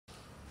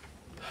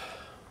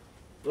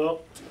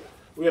Well,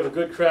 we have a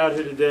good crowd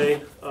here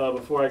today.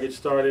 Before I get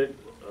started,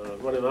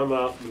 running my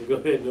mouth, I'm going to go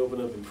ahead and open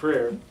up in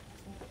prayer.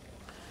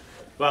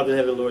 Father in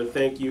heaven, Lord,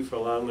 thank you for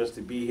allowing us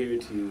to be here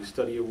to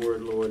study your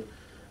word, Lord.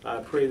 I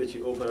pray that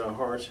you open our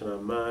hearts and our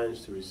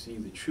minds to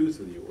receive the truth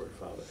of your word,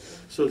 Father,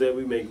 so that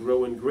we may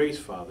grow in grace,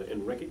 Father,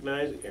 and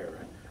recognize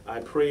error.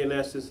 I pray and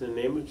ask this in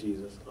the name of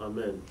Jesus.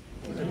 Amen.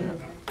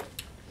 Amen.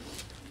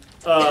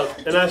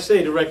 And I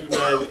say to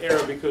recognize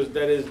error because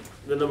that is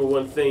the number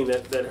one thing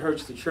that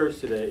hurts the church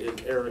today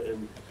is error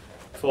and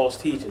false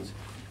teachings.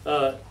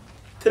 The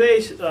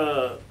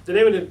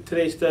name of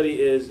today's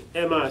study is,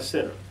 Am I a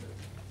Sinner?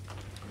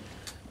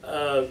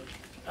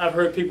 I've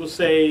heard people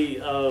say,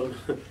 I'm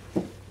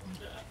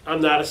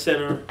not a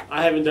sinner.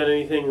 I haven't done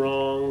anything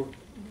wrong.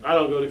 I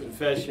don't go to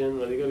confession.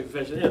 When they go to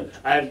confession, yeah,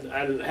 I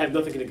have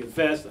nothing to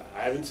confess.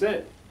 I haven't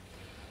sinned.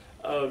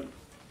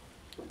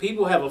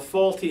 People have a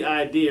faulty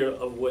idea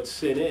of what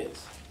sin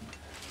is.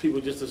 People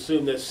just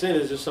assume that sin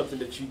is just something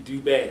that you do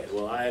bad.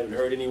 Well, I haven't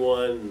hurt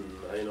anyone.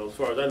 As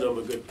far as I know, I'm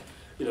a good,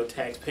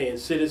 tax-paying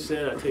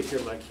citizen. I take care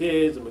of my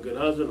kids. I'm a good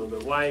husband. I'm a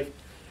good wife,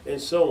 and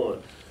so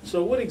on.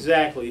 So what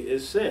exactly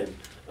is sin?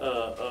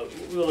 We're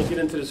going to get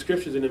into the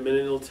scriptures in a minute,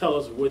 and it'll tell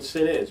us what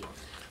sin is.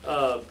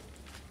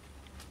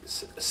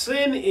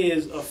 Sin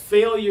is a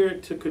failure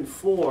to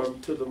conform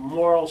to the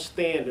moral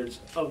standards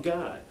of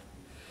God.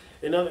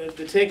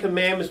 The Ten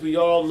Commandments, we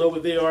all know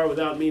what they are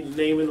without me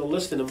naming or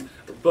listing them,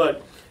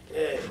 but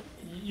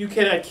you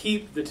cannot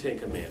keep the Ten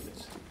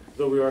Commandments,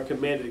 though we are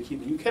commanded to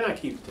keep them. You cannot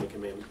keep the Ten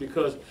Commandments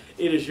because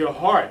it is your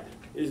heart,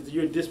 it is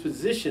your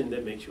disposition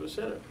that makes you a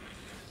sinner.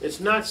 It's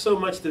not so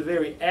much the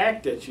very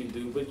act that you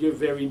do, but your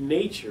very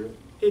nature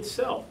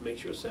itself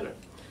makes you a sinner.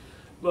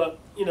 But,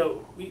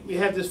 we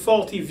have this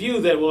faulty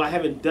view that, well, I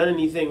haven't done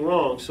anything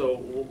wrong, so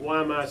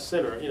why am I a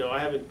sinner? I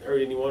haven't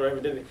hurt anyone or I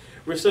haven't done anything.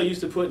 We're so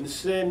used to putting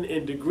sin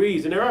in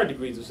degrees, and there are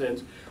degrees of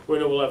sins,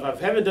 where, well, if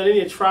I haven't done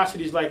any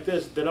atrocities like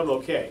this, then I'm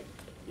okay.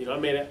 I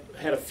may have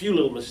had a few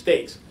little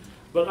mistakes.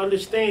 But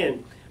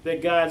understand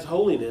that God's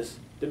holiness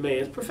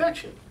demands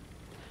perfection.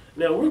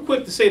 Now, we're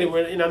quick to say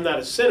that I'm not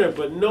a sinner,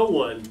 but no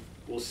one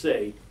will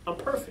say, I'm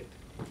perfect.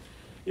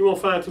 You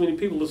won't find too many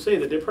people who say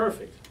that they're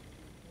perfect.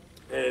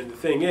 And the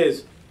thing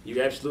is, you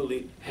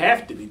absolutely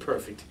have to be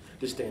perfect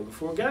to stand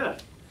before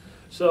God.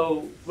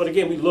 So, but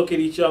again, we look at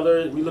each other,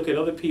 and we look at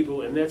other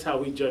people, and that's how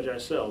we judge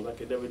ourselves. I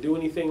could never do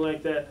anything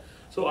like that,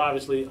 so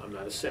obviously I'm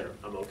not a sinner.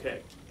 I'm okay.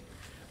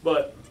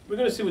 But we're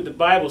going to see what the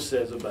Bible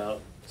says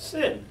about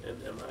sin,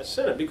 and am I a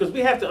sinner? Because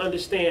we have to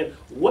understand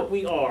what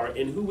we are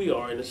and who we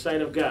are in the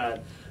sight of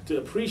God to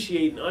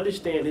appreciate and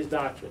understand His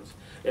doctrines.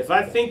 If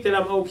I think that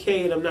I'm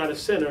okay and I'm not a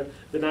sinner,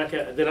 then I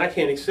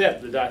can't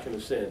accept the doctrine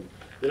of sin.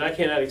 Then I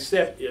cannot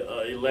accept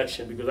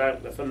election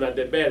because if I'm not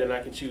that bad, then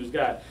I can choose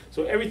God.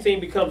 So everything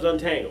becomes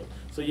untangled.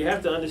 So you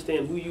have to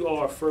understand who you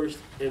are first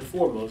and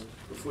foremost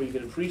before you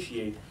can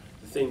appreciate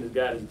the thing that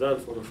God has done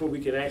for you, before we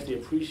can actually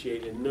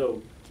appreciate and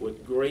know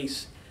what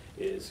grace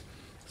is.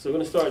 So we're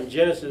going to start in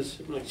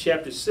Genesis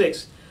chapter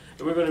 6,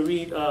 and we're going to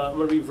read. I'm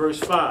going to read verse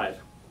 5.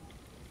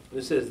 And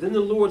it says, Then the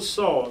Lord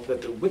saw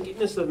that the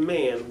wickedness of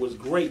man was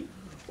great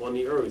on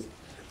the earth,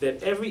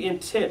 that every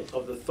intent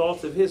of the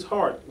thoughts of his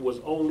heart was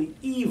only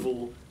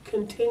evil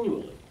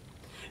continually.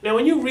 Now,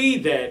 when you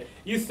read that,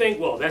 you think,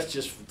 well, that's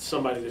just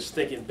somebody that's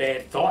thinking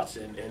bad thoughts,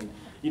 and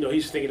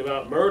he's thinking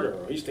about murder,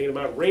 or he's thinking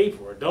about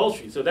rape or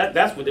adultery. So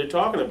that's what they're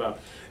talking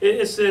about.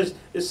 It says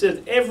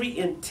every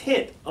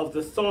intent of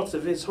the thoughts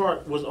of his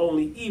heart was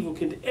only evil.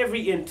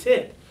 Every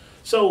intent.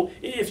 So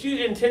if you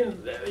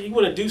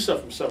want to do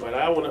something for somebody,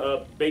 I want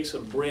to bake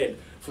some bread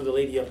for the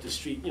lady up the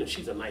street.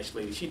 She's a nice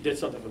lady. She did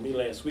something for me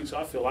last week, so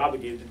I feel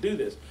obligated to do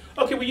this.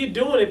 Okay, well, you're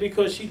doing it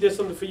because she did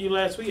something for you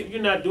last week.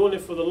 You're not doing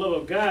it for the love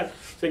of God.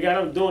 Say, God,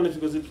 I'm doing this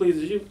because it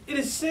pleases you. It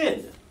is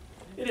sin.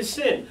 It is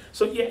sin.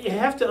 So you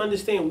have to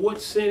understand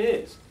what sin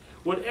is.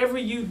 Whatever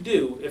you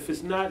do, if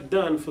it's not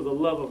done for the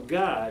love of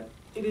God,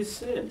 it is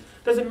sin.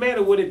 Doesn't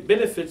matter what it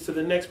benefits to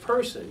the next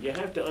person. You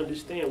have to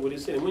understand what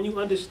is sin. And when you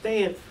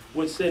understand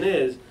what sin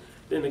is,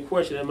 then the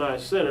question, am I a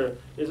sinner,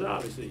 is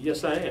obviously,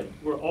 yes, I am.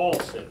 We're all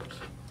sinners.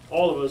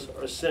 All of us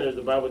are sinners.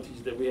 The Bible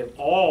teaches that we have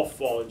all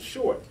fallen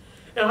short.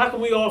 Now, how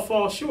can we all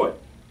fall short?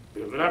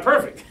 Because we're not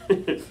perfect.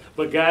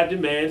 But God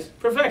demands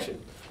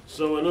perfection.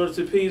 So in order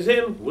to appease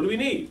Him, what do we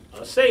need?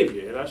 A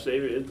Savior. And our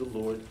Savior is the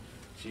Lord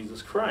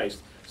Jesus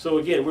Christ. So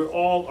again, we're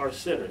all our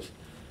sinners.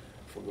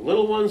 From the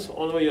little ones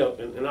all the way up.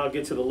 And I'll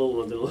get to the little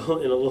ones in a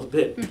little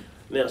bit.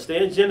 Now,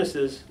 stay in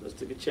Genesis.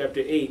 Let's look at chapter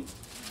 8.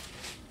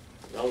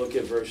 I'll look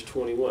at verse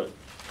 21.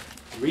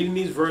 Reading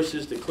these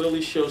verses to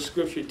clearly show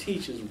Scripture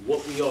teaches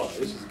what we are.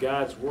 This is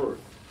God's Word.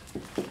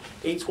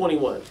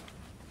 8:21.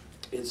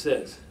 It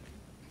says,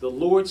 The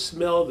Lord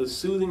smelled the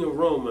soothing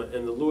aroma,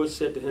 and the Lord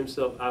said to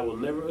himself, I will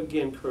never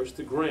again curse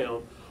the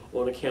ground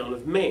on account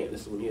of man.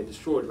 This is when he had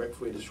destroyed, right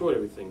before he destroyed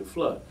everything, the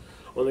flood.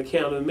 On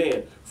account of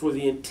man. For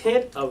the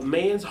intent of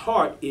man's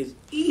heart is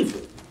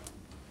evil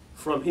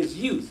from his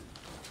youth.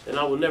 And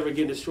I will never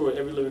again destroy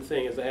every living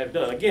thing as I have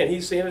done. Again,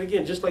 he's saying it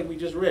again, just like we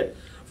just read.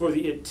 For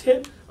the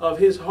intent of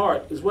his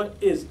heart is what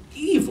is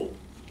evil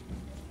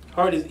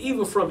Heart is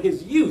evil from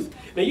his youth.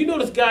 Now you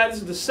notice God, this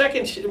is the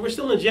second, we're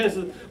still in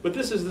Genesis, but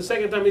this is the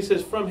second time he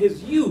says from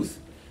his youth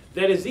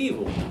that is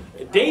evil.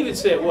 David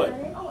said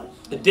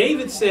what?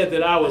 David said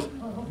that I was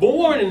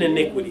born in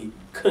iniquity,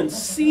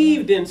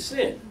 conceived in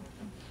sin.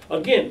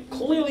 Again,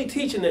 clearly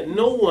teaching that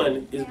no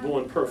one is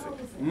born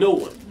perfect. No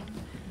one.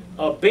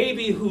 A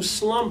baby who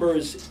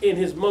slumbers in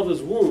his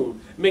mother's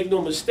womb, make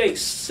no mistake,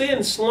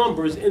 sin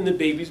slumbers in the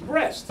baby's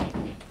breast.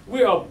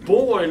 We are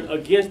born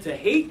again to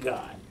hate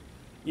God.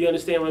 You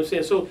understand what I'm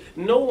saying? So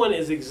no one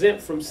is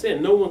exempt from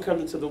sin. No one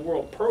comes into the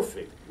world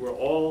perfect. We're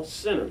all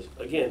sinners.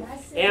 Again,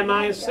 am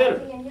I a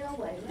sinner?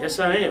 Yes,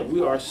 I am.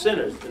 We are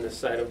sinners in the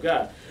sight of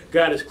God.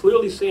 God is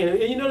clearly saying, and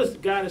you notice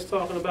God is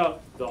talking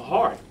about the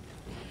heart.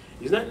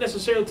 He's not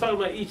necessarily talking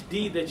about each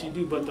deed that you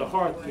do, but the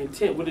heart, the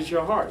intent. What is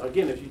your heart?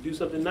 Again, if you do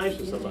something nice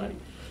for somebody,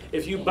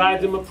 if you buy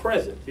them a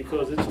present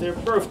because it's their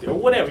birthday, or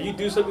whatever, you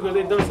do something because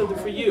they've done something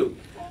for you.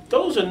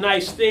 Those are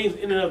nice things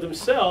in and of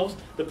themselves.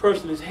 The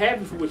person is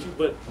happy for what you,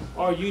 but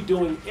are you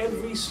doing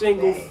every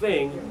single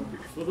thing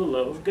for the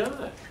love of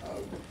God?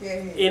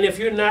 And if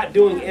you're not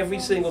doing every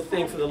single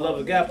thing for the love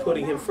of God,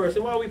 putting him first,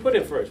 then why do we put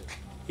him first?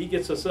 He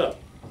gets us up.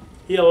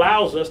 He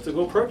allows us to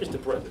go purchase the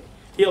present.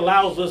 He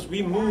allows us,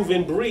 we move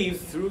and breathe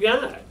through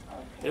God.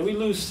 And we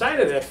lose sight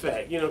of that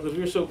fact, because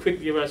we're so quick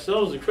to give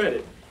ourselves the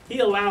credit. He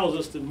allows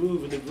us to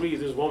move and to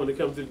breathe this woman to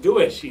come through the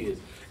door as she is.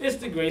 It's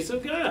the grace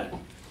of God.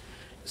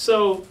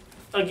 So,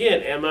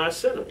 again, am I a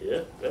sinner?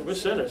 Yeah, we're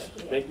sinners.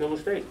 Make no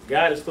mistake.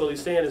 God is clearly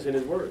saying this in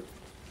his word.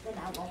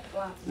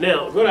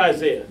 Now, go to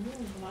Isaiah.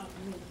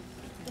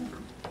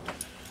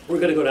 We're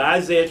going to go to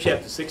Isaiah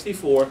chapter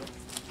 64, and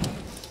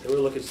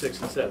we'll look at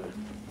 6 and 7.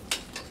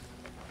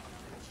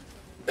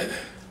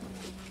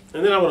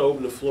 And then I want to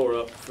open the floor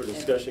up for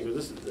discussion,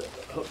 because this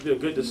is a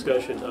good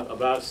discussion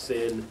about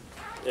sin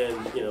and,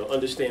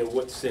 understand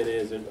what sin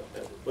is and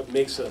what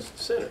makes us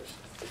sinners.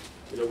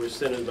 We're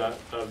sinners by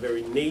our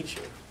very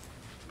nature.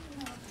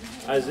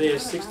 Isaiah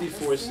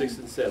 64, 6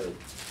 and 7.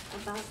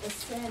 About the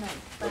sinner.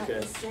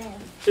 Okay.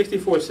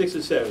 64, 6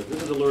 and 7.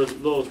 This is the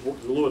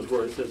Lord's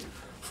word. It says,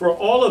 "For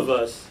all of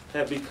us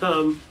have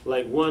become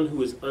like one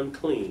who is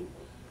unclean,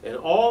 and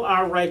all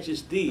our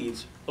righteous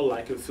deeds are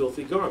like a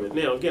filthy garment."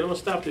 Now, again, I'm going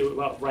to stop there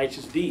about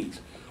righteous deeds.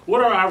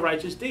 What are our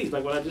righteous deeds?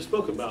 Like what I just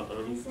spoke about.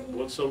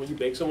 You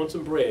bake someone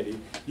some bread.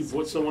 You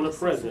bought someone a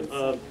present.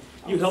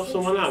 You helped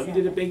someone out. You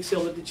did a bake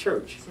sale at the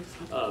church.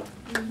 The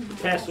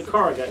pastor's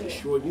car got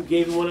destroyed. You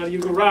gave him one out of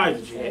your garage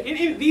that you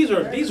had. These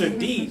are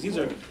deeds. These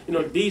are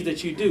deeds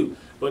that you do.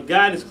 But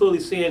God is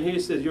clearly saying here,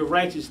 it says your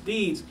righteous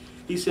deeds.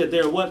 He said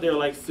they're what? They're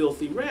like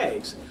filthy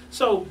rags.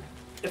 So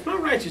if my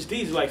righteous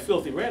deeds are like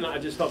filthy rags, I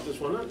just helped this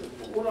one out.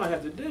 What do I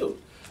have to do?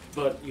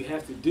 But you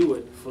have to do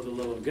it for the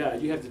love of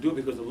God. You have to do it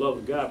because the love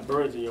of God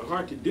burns in your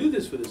heart to do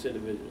this for this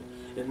individual.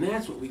 And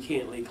that's what we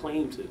can't lay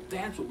claim to.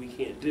 That's what we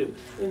can't do.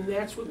 And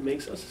that's what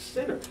makes us a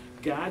sinner.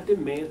 God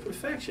demands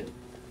perfection.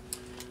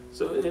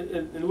 So,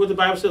 and what the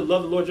Bible says,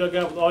 love the Lord your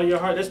God with all your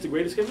heart, that's the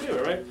greatest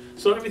commandment, right?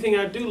 So everything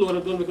I do, Lord,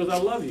 I'm doing because I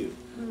love you.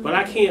 But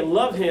I can't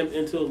love him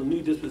until the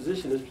new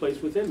disposition is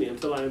placed within me,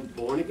 until I am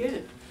born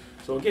again.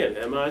 So again,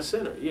 am I a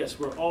sinner? Yes,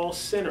 we're all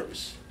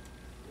sinners.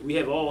 We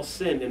have all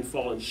sinned and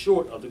fallen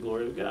short of the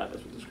glory of God.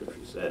 That's what the scripture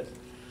says.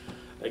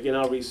 Again,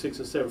 I'll read 6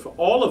 and 7. For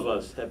all of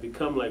us have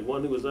become like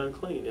one who is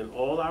unclean, and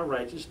all our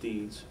righteous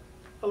deeds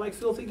are like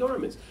filthy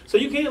garments. So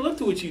you can't look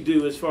to what you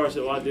do as far as,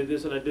 I did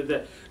this and I did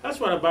that. That's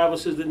why the Bible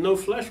says that no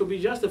flesh will be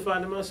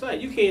justified in my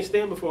sight. You can't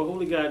stand before a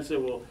holy God and say,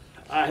 well,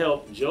 I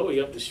helped Joey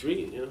up the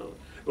street,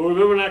 Or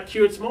remember when I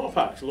cured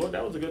smallpox. Lord,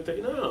 that was a good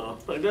thing. No,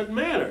 it doesn't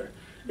matter.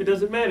 It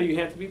doesn't matter. You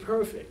have to be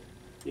perfect.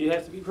 You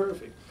have to be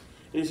perfect.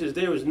 And he says,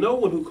 there is no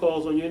one who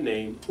calls on your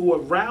name who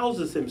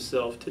arouses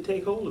himself to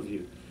take hold of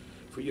you.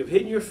 For you have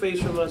hidden your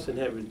face from us and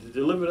have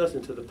delivered us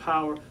into the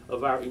power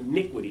of our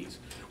iniquities.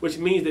 Which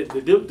means that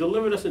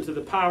delivered us into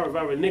the power of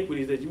our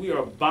iniquities, that we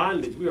are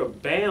bondage, we are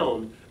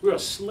bound, we are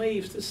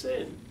slaves to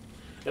sin.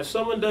 If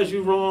someone does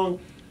you wrong,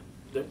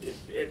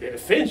 it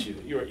offends you.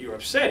 You're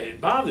upset.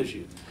 It bothers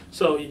you.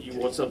 So you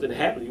want something to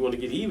happen. You want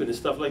to get even and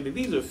stuff like that.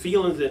 These are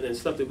feelings and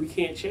stuff that we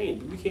can't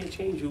change. We can't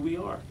change who we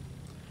are.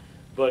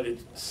 But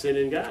it's sin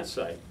in God's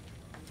sight.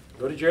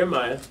 Go to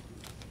Jeremiah,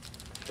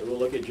 and we'll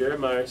look at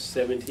Jeremiah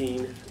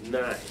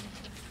 17:9.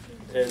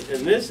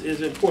 And this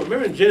is important.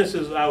 Remember in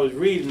Genesis I was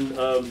reading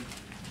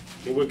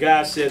where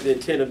God said the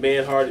intent of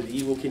man's heart is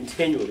evil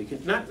continually.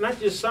 Not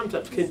just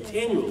sometimes,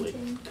 continually.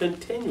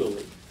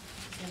 Continually.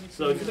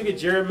 So if you look at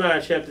Jeremiah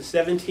chapter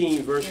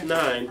 17, verse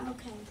 9,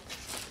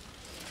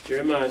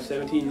 Jeremiah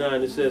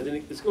 17:9, it says, and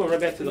it's going right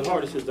back to the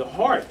heart. It says the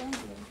heart,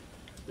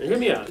 now hear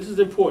me out, this is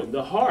important,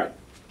 the heart,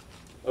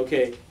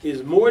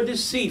 is more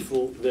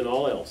deceitful than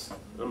all else.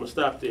 I'm going to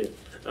stop there.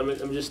 I'm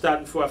just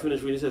stopping before I finish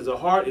reading. It says the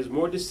heart is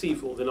more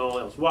deceitful than all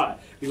else. Why?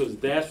 Because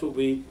that's what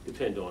we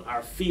depend on,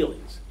 our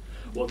feelings.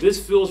 Well, this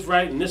feels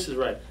right and this is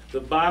right. The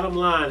bottom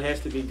line has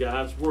to be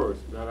God's word,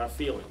 not our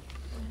feeling.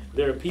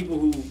 There are people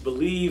who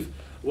believe,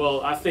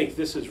 well, I think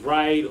this is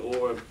right,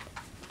 or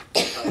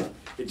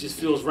it just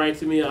feels right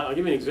to me. I'll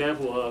give you an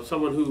example of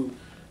someone who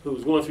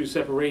who's going through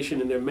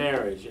separation in their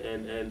marriage,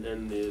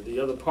 and the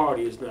other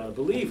party is not a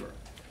believer.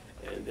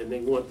 And they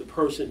want the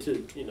person to,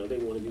 they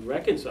want to be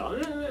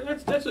reconciled.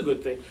 That's a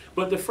good thing.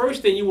 But the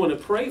first thing you want to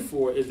pray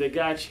for is that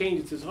God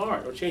changes his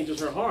heart or changes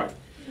her heart.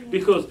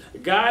 Because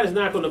God is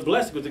not going to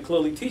bless it, because it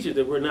clearly teaches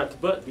that we're not to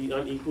but be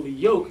unequally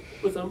yoked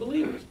with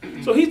unbelievers.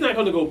 So he's not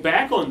going to go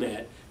back on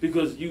that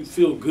because you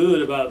feel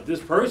good about this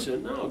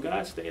person. No,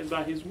 God stands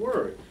by his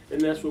word. And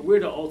that's what we're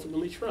to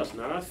ultimately trust.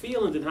 Not our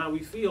feelings and how we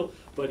feel,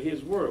 but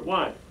his word.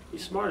 Why?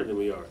 He's smarter than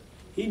we are.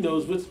 He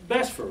knows what's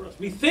best for us.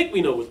 We think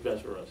we know what's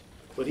best for us,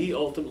 but he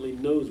ultimately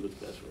knows what's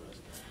best for us.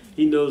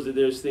 He knows that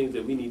there's things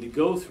that we need to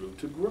go through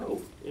to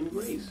grow in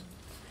grace.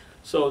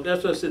 So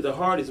that's what I said, the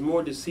heart is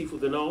more deceitful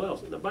than all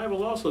else. And the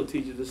Bible also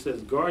teaches, it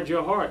says, guard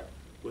your heart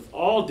with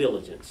all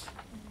diligence.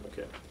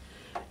 Okay.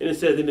 And it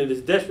says, and it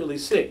is desperately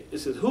sick. It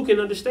says, who can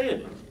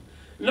understand it?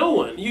 No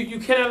one. You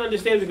cannot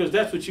understand, because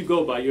that's what you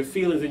go by, your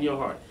feelings in your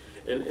heart.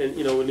 And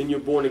and then you're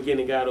born again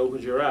and God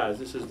opens your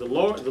eyes. It says, the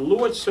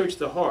Lord searched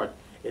the heart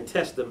and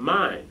tests the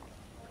mind.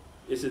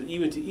 It says,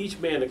 even to each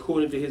man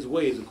according to his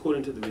ways,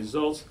 according to the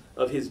results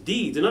of his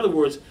deeds. In other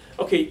words,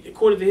 okay,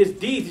 according to his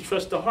deeds, he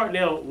trusts the heart.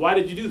 Now, why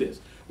did you do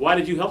this? Why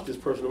did you help this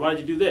person? Why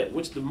did you do that?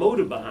 What's the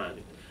motive behind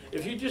it?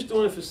 If you're just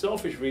doing it for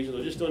selfish reasons,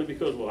 or just doing it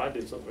because, well, I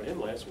did something for him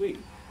last week,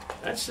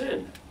 that's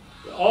sin.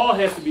 It all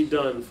has to be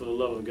done for the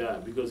love of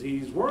God, because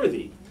he's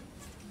worthy.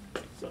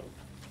 So,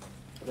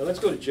 now let's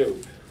go to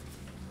Job.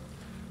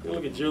 We're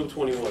going to look at Job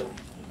 21.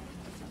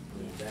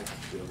 Back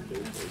to Job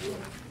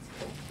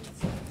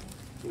 21.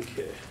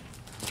 Okay.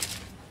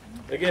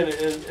 Again,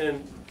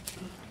 and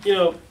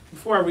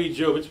before I read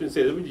Job, it's been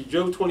said,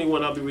 Job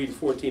 21, I'll be reading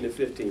 14 and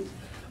 15.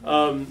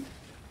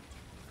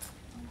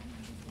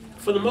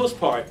 For the most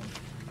part,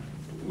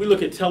 we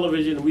look at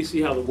television and we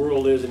see how the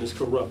world is and it's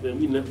corrupt. And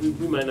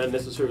we might not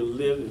necessarily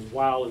live as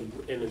wild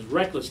and as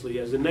recklessly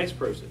as the next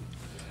person.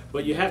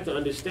 But you have to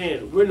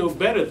understand, we're no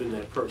better than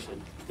that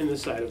person in the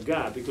sight of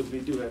God, because we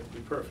do have to be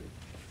perfect.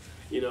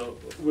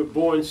 We're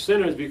born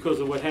sinners because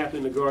of what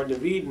happened in the Garden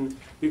of Eden,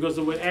 because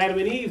of what Adam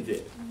and Eve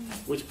did,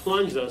 which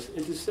plunged us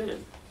into sin.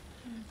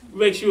 It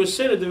makes you a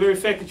sinner, the very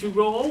fact that you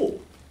grow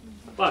old.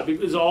 Why?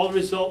 Because it's all a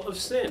result of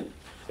sin.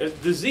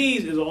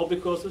 Disease is all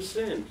because of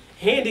sin.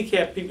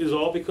 Handicapped people is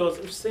all because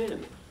of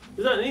sin.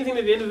 There's not anything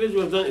that the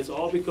individual has done, it's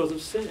all because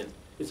of sin.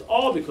 It's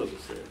all because of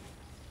sin.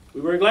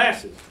 We wear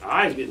glasses, our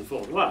eyes getting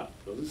fogged. Why?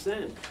 Because of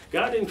sin.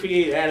 God didn't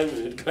create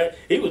Adam,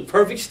 he was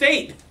perfect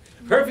state.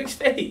 Perfect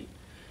state.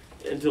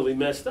 Until he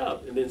messed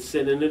up. And then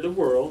sin entered the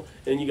world,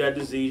 and you got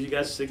disease, you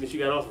got sickness, you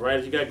got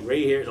arthritis, you got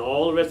gray hair, and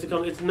all the rest of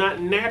it. It's not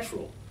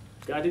natural.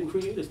 God didn't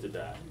create us to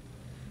die.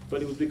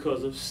 But it was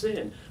because of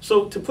sin.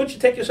 So to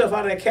take yourself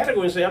out of that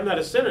category and say, I'm not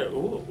a sinner.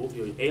 Ooh,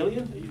 you're an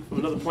alien? Are you from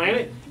another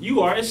planet?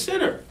 You are a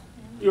sinner.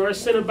 You are a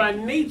sinner by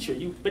nature.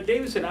 But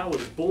David said, I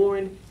was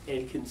born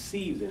and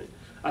conceived in it.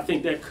 I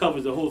think that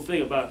covers the whole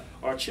thing about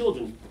our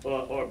children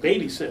or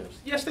baby sinners.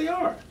 Yes, they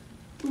are.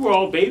 We were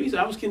all babies.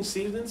 I was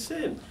conceived in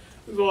sin.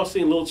 We've all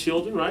seen little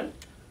children, right?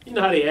 You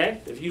know how they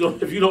act. If you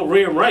don't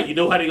rear them right, you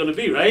know how they're going to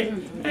be, right?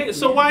 Hey,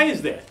 so why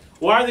is that?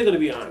 Why are they going to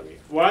be angry?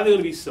 Why are they going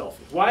to be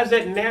selfish? Why is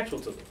that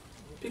natural to them?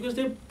 Because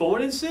they're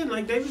born in sin,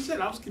 like David said.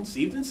 I was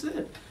conceived in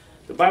sin.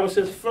 The Bible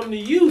says from the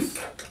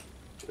youth,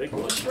 they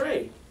go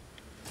astray.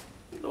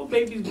 No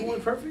baby's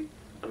born perfect.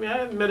 I mean, I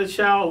haven't met a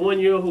child, a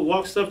 1-year-old, who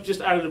walks up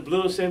just out of the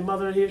blue and says,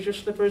 Mother, here's your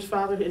slippers,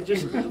 Father. And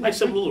just like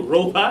some little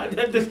robot.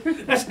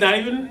 That's not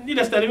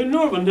even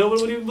normal. No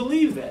one would even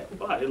believe that.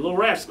 Why? They're little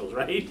rascals,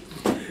 right?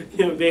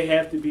 They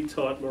have to be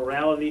taught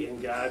morality in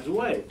God's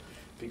way,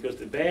 because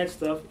the bad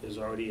stuff is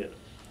already in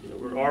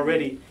them. We're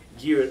already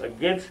geared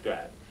against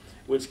God,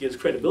 which gives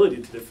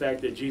credibility to the fact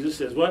that Jesus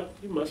says, what?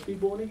 You must be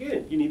born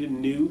again. You need a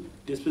new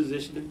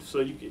disposition so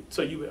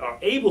you are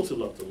able to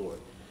love the Lord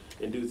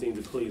and do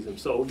things to please him.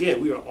 So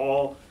again, we are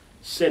all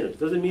sinners.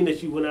 Doesn't mean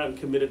that you went out and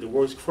committed the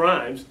worst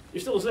crimes.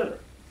 You're still a sinner.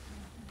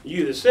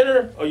 You're either a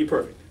sinner or you're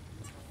perfect.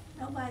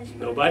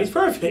 Nobody's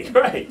perfect,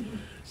 right?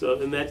 So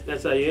and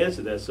that's how you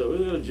answer that. So we're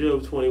going to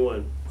Job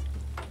 21.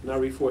 Now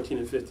read 14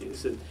 and 15. It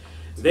says,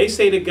 they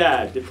say to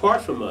God,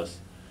 depart from us.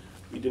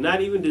 We do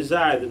not even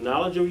desire the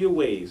knowledge of your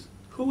ways.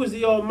 Who is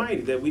the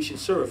Almighty that we should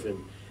serve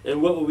him?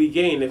 And what will we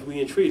gain if we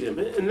entreat him?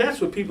 And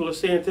that's what people are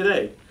saying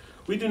today.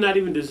 We do not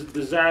even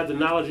desire the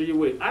knowledge of your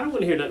ways. I don't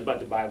want to hear nothing about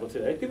the Bible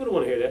today. People don't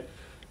want to hear that.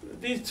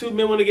 These two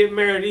men want to get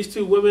married. These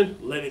two women,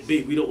 let it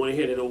be. We don't want to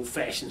hear that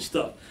old-fashioned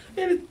stuff.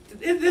 And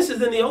this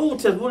is in the Old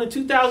Testament, more than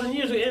 2,000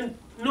 years ago, and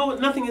no,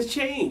 nothing has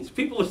changed.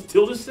 People are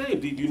still the same.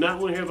 They do not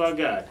want to hear about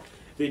God.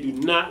 They do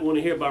not want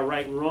to hear about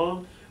right and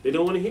wrong. They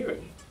don't want to hear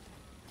it.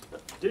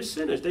 They're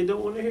sinners. They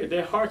don't want to hear it.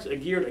 Their hearts are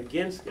geared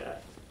against God.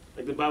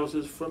 Like the Bible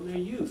says, from their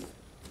youth.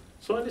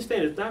 So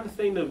understand, it's not a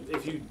thing that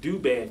if you do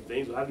bad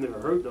things, I've never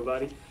hurt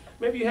nobody.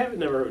 Maybe you haven't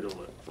never hurt no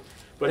one.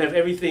 But have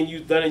everything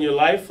you've done in your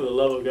life for the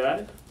love of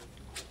God?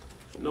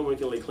 No one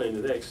can lay claim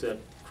to that except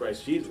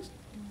Christ Jesus.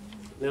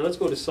 Now let's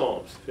go to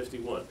Psalms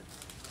 51.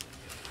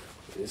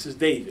 This is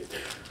David.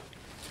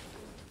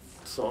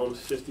 Psalms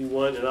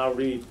 51, and I'll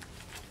read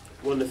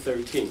 1 to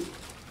 13.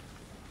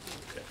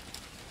 Okay.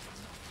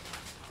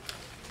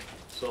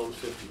 Psalm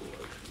 51.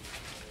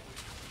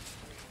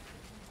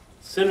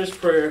 Sinner's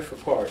prayer for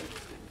pardon.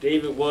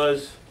 David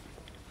was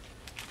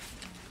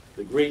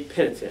the great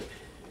penitent.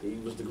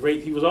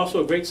 He was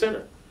also a great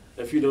sinner.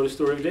 If you know the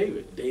story of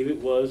David,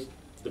 David was,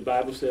 the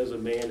Bible says, a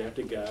man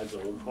after God's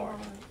own heart.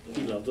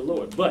 He loved the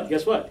Lord. But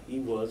guess what? He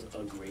was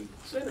a great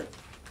sinner.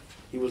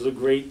 He was a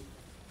great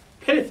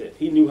penitent.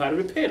 He knew how to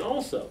repent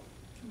also.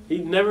 He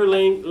never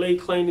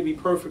laid claim to be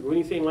perfect or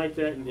anything like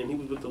that, and he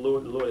was with the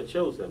Lord, and the Lord had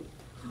chose him.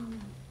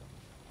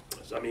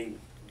 So, I mean,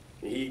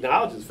 he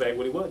acknowledges the fact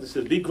what he was. It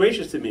says, be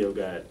gracious to me, O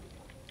God,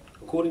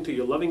 according to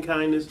your loving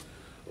kindness,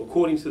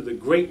 according to the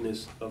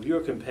greatness of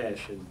your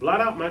compassion. Blot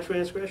out my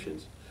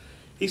transgressions.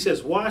 He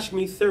says, wash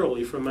me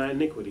thoroughly from my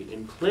iniquity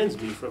and cleanse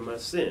me from my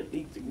sin.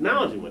 He's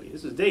acknowledging what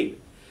this is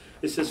David.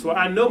 It says, for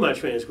I know my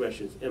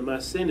transgressions, and my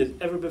sin is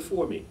ever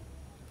before me.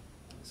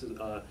 This is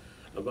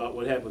about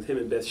what happened with him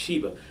and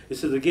Bathsheba. It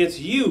says,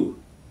 against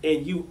you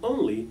and you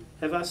only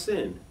have I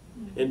sinned,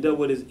 and done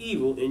what is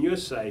evil in your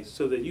sight,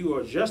 so that you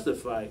are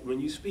justified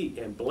when you speak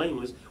and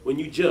blameless when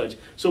you judge.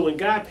 So when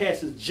God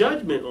passes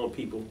judgment on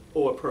people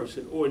or a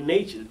person or a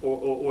nation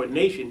or a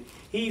nation,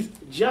 he's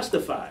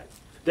justified.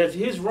 That's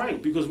his right,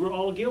 because we're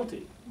all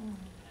guilty.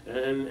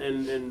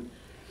 And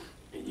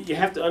you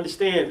have to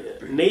understand,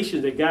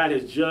 nations that God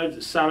has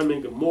judged, Sodom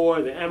and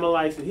Gomorrah, the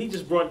Amalekites, and he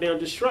just brought down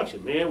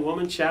destruction. Man,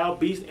 woman, child,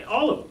 beast,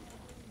 all of them.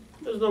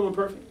 There's no one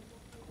perfect.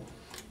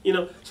 You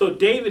know, so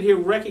David here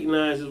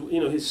recognizes,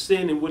 his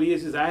sin and what he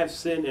is. He says, I have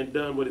sinned and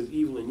done what is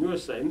evil in your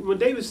sight. And when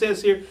David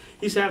says here,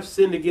 he says, I have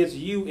sinned against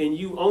you and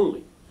you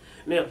only.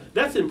 Now,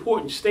 that's an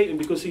important statement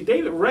because, see,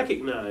 David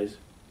recognized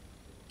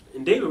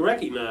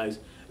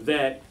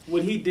that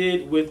what he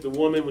did with the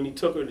woman when he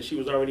took her, that she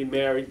was already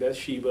married,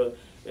 Bathsheba,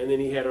 and then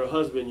he had her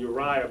husband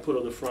Uriah put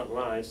on the front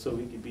line so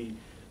he could be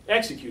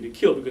executed,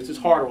 killed, because it's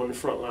harder on the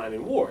front line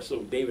in war. So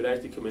David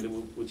actually committed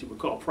what you would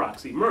call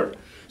proxy murder.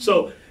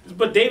 So,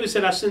 but David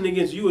said, I sinned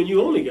against you and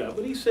you only, God.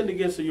 But he sinned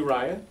against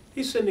Uriah.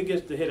 He sinned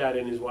against the Hittite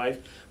and his wife.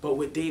 But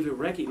what David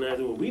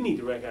recognized, and what we need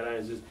to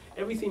recognize, is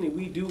everything that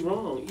we do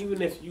wrong,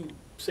 even if you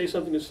say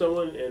something to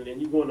someone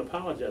and you go and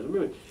apologize.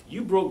 Remember,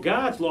 you broke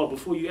God's law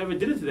before you ever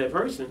did it to that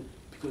person,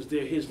 because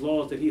they're his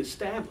laws that he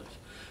established.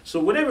 So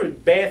whatever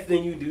bad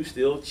thing you do,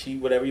 steal, cheat,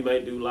 whatever you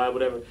might do, lie,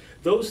 whatever,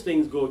 those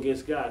things go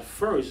against God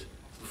first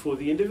before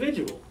the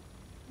individual,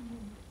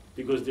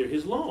 because they're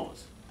his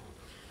laws.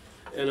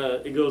 And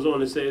it goes on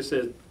to say,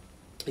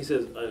 he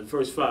says,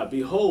 verse 5,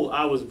 behold,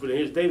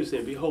 here's David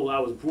saying, behold, I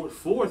was brought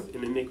forth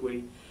in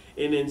iniquity,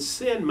 and in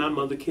sin my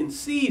mother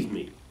conceived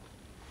me.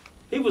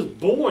 He was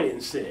born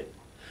in sin.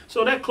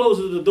 So that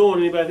closes the door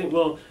on anybody think,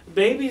 well,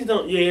 babies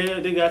don't,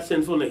 they got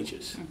sinful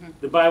natures.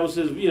 The Bible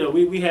says,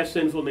 we have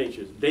sinful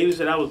natures. David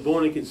said, I was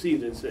born and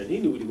conceived in sin. He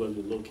knew what he was as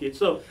a little kid.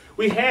 So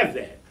we have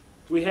that.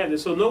 We have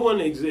this. So no one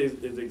is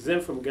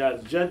exempt from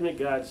God's judgment.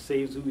 God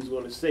saves who he's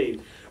going to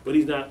save. But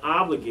he's not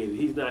obligated.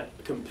 He's not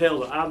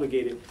compelled or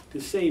obligated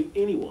to save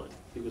anyone,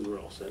 because we're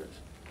all sinners.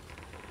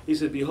 He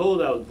said,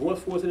 behold, I was brought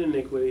forth in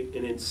iniquity,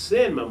 and in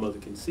sin my mother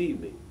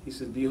conceived me. He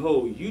says,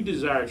 behold, you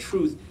desire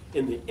truth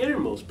in the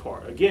innermost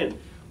part. Again,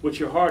 what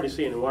your heart is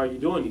saying, and why are you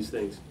doing these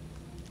things?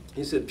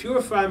 He said,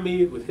 purify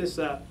me with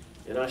hyssop,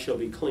 and I shall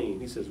be clean.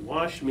 He says,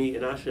 wash me,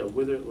 and I shall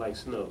wither like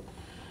snow.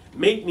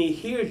 Make me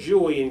hear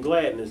joy and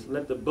gladness.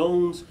 Let the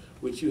bones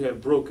which you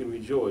have broken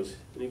rejoice.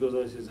 And he goes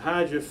on and says,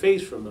 hide your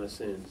face from my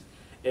sins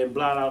and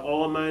blot out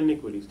all my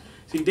iniquities.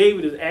 See,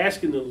 David is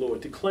asking the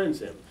Lord to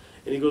cleanse him.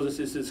 And he goes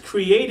and says,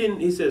 create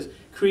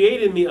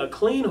in me a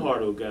clean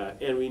heart, O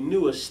God, and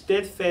renew a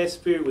steadfast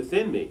spirit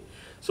within me.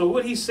 So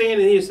what he's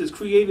saying in here says,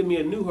 create in me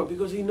a new heart,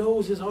 because he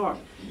knows his heart.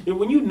 And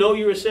when you know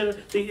you're a sinner,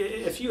 see,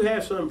 if you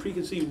have some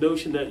preconceived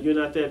notion that you're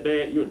not that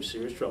bad, you're in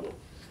serious trouble.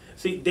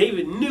 See,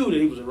 David knew that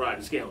he was a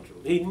rotten scoundrel.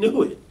 He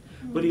knew it.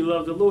 But he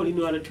loved the Lord. He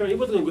knew how to turn. He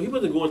wasn't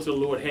going to the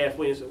Lord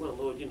halfway and said, well,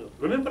 Lord,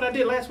 remember what I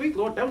did last week,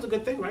 Lord? That was a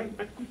good thing, right?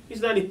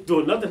 He's not even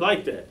doing nothing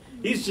like that.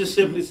 He's just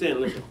simply saying,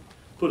 listen,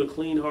 put a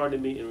clean heart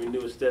in me and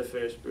renew a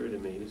steadfast spirit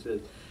in me. And he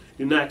says,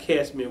 do not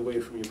cast me away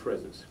from your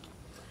presence.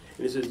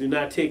 And it says, do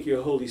not take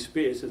your Holy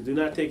Spirit. It says, do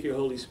not take your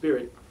Holy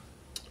Spirit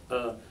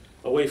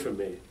away from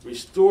me.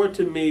 Restore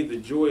to me the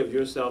joy of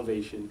your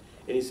salvation.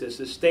 And he says,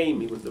 sustain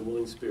me with the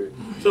willing spirit.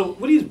 So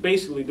what he's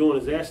basically doing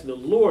is asking the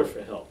Lord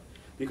for help,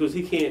 because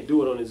he can't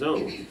do it on his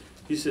own.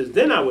 He says,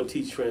 then I will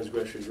teach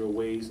transgressors your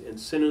ways, and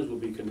sinners will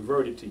be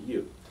converted to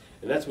you.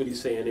 And that's what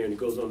he's saying there. And he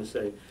goes on to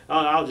say,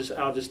 I'll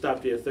just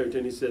stop there at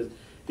 13. He says,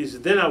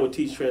 then I will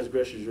teach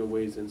transgressors your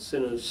ways, and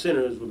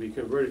sinners will be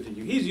converted to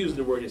you. He's using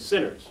the word as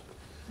sinners.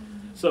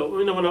 So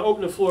when I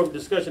open the floor for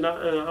discussion,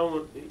 I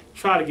want to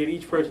try to get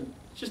each person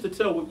just to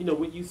tell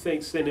what you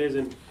think sin is,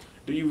 and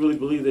do you really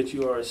believe that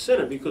you are a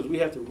sinner? Because we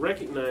have to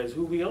recognize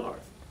who we are.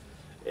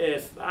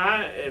 If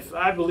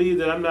I believe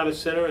that I'm not a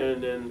sinner,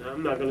 and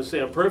I'm not going to say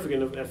I'm perfect,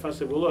 and if I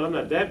say, well, Lord, I'm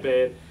not that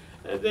bad,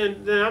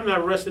 then I'm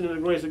not resting in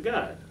the grace of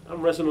God.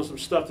 I'm resting on some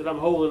stuff that I'm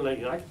holding,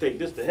 like, I can take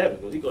this to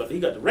heaven. Because he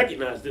got to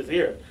recognize this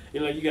here.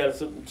 You got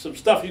some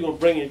stuff you're going to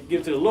bring and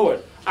give to the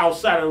Lord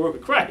outside of the work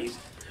of Christ.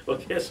 Well,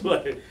 guess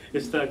what?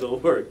 It's not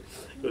going to work,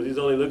 because he's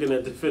only looking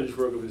at the finished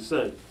work of his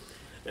son.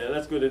 And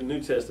let's go to the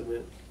New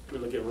Testament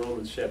and look at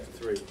Romans chapter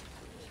 3.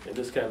 And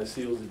this kind of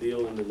seals the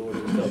deal in the Lord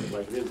himself,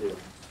 like it is here.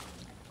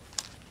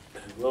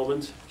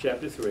 Romans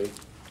chapter 3.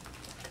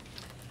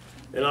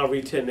 And I'll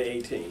read 10 to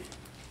 18.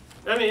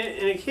 I mean,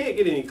 and it can't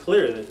get any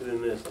clearer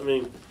than this. I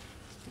mean,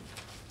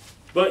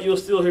 but you'll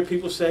still hear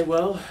people say,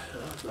 well,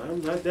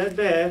 I'm not that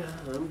bad.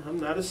 I'm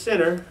not a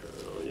sinner.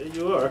 Oh, yeah,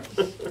 you are.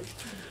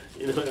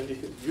 You know,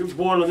 if you're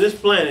born on this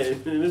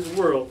planet, in this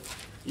world,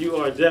 you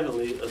are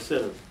definitely a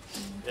sinner.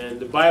 And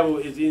the Bible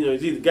is, you know,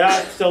 it's either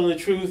God telling the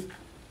truth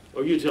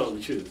or you're telling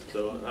the truth.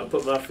 So I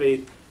put my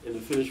faith in the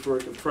finished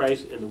work of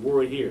Christ and the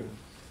word here.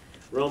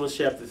 Romans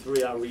chapter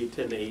 3, I'll read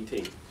 10 to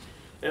 18.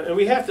 And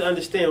we have to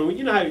understand,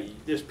 you know how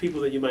there's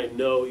people that you might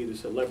know, either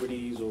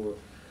celebrities or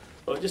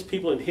just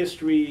people in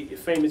history,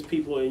 famous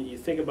people, and you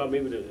think about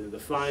maybe the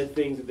fine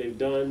things that they've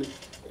done,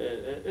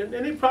 and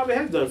they probably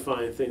have done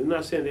fine things. I'm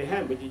not saying they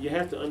haven't, but you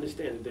have to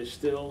understand that they're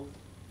still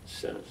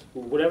sinners.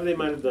 Whatever they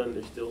might have done,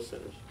 they're still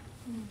sinners.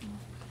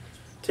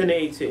 10 to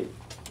 18,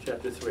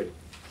 chapter 3.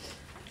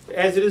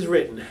 As it is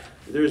written,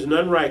 there is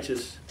none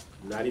righteous,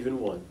 not even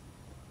one.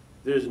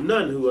 There is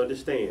none who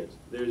understands.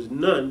 There is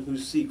none who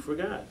seek for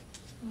God.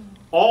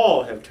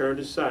 All have turned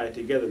aside.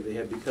 Together they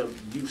have become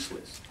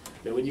useless.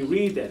 Now when you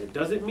read that, it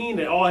doesn't mean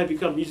that all have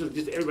become useless,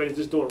 just everybody's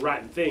just doing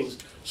rotten things,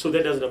 so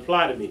that doesn't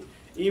apply to me.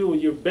 Even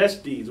with your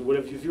best deeds, or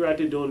whatever, if you're out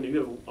there doing,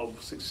 you have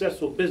a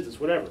successful business,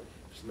 whatever,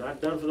 if it's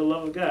not done for the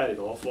love of God, it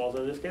all falls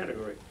under this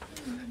category.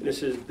 And it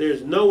says,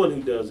 there's no one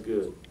who does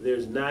good.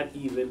 There's not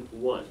even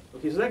one.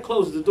 Okay, so that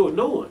closes the door.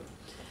 No one.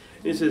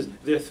 It says,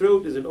 their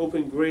throat is an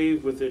open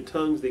grave, with their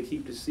tongues they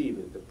keep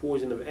deceiving. The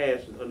poison of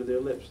ashes under their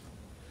lips,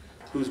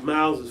 whose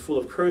mouths is full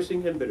of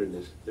cursing and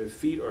bitterness. Their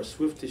feet are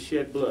swift to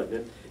shed blood.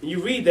 And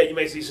you read that, you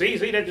may say,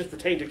 see, that just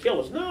pertains to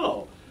killers.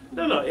 No.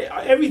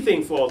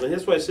 Everything falls. And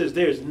that's why it says,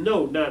 there is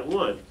no, not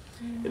one.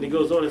 And it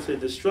goes on and says,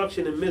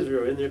 destruction and misery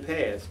are in their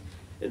paths,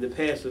 and the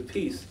paths of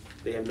peace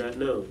they have not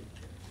known.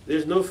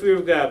 There's no fear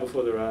of God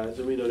before their eyes,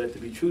 and we know that to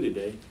be true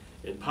today,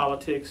 in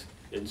politics,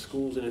 in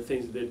schools, and the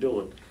things that they're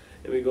doing.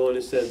 And we go on and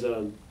it says,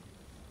 I'm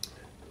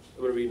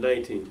going to read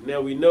 19. Now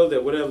we know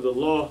that whatever the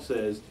law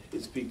says,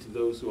 it speaks to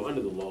those who are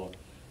under the law,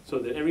 so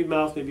that every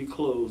mouth may be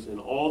closed and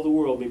all the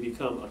world may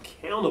become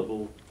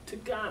accountable to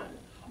God.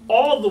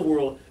 All the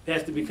world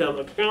has to become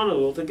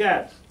accountable to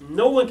God.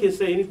 No one can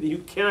say anything. You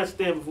cannot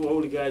stand before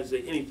holy God and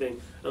say anything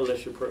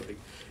unless you're perfect.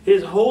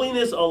 His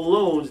holiness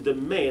alone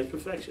demands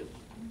perfection.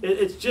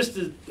 It's just,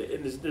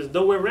 there's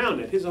no way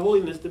around it. His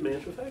holiness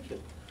demands perfection.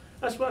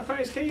 That's why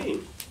Christ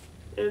came.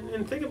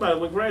 And think about it,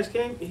 when Christ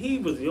came, he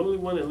was the only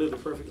one that lived a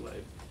perfect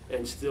life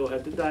and still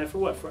had to die for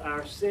what? For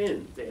our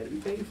sins. They had to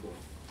be paid for.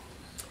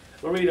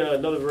 I'll read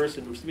another verse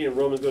in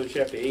Romans, go to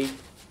chapter 8.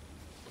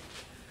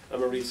 I'm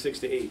going to read 6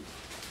 to 8.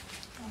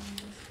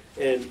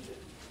 And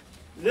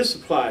this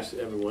applies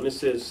to everyone. It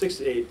says, 6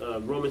 to 8,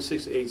 Romans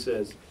 6 to 8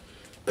 says,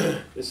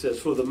 it says,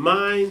 for the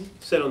mind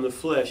set on the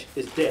flesh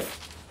is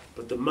death,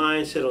 but the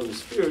mind set on the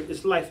spirit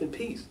is life and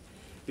peace.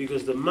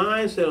 Because the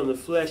mind set on the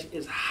flesh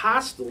is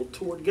hostile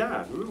toward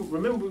God.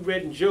 Remember we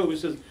read in Job, it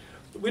says,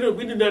 we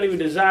do not even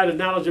desire the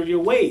knowledge of your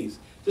ways.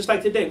 Just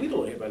like today, we don't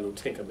want to hear about no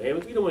Ten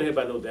Commandments. We don't want to hear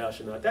about no thou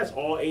shalt not. That's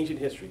all ancient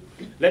history.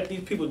 Let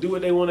these people do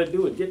what they want to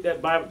do and get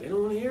that Bible. They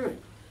don't want to hear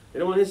it. They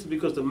don't want to listen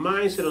because the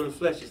mindset on the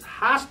flesh is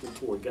hostile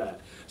toward God.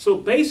 So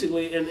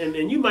basically,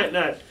 and you might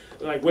not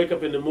like wake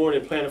up in the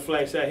morning and plant a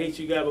flag, say, I hate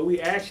you, God, but we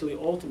actually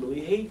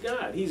ultimately hate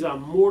God. He's our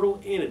mortal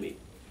enemy.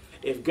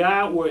 If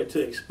God were to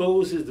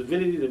expose his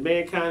divinity to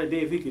mankind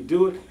today, if he could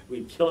do it,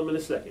 we'd kill him in a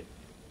second.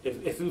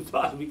 If it was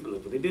possible, we could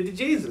look what they did to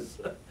Jesus.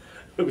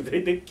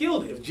 they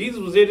killed him. If Jesus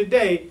was here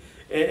today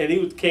and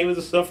he came as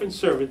a suffering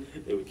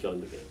servant, they would kill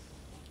him again.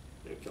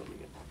 They would kill him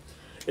again.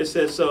 It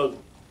says,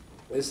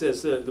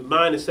 the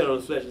mind is set on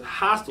the flesh is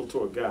hostile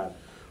toward God,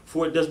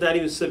 for it does not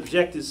even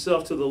subject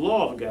itself to the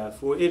law of God,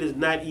 for it is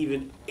not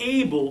even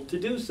able to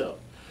do so.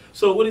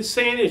 So what it's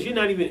saying is you're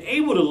not even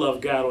able to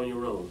love God on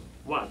your own.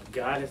 Why?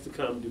 God has to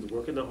come do the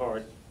work in the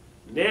heart.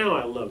 Now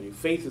I love you.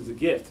 Faith is a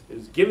gift. It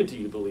is given to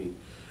you to believe.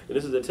 And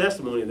this is a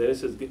testimony that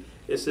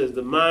it says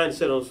the mind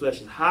set on flesh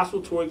is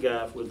hostile toward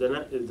God, for it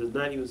does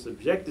not even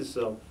subject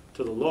itself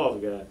to the law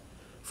of God,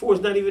 for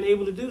it's not even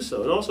able to do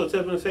so. And also a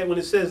testimony of fact, when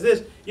it says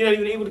this, you're not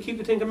even able to keep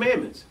the Ten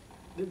Commandments.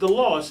 The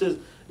law, it says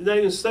you're not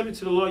even subject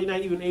to the law, you're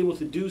not even able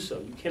to do so.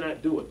 You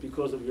cannot do it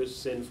because of your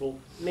sinful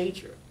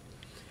nature.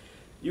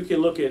 You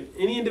can look at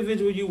any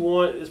individual you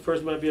want. This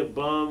person might be a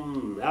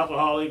bum,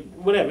 alcoholic,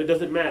 whatever. It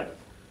doesn't matter.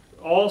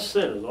 All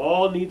sinners,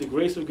 all need the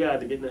grace of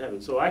God to get into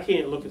heaven. So I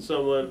can't look at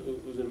someone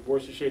who's in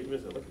worse shape than me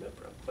and say, look at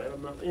that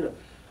problem. I'm not,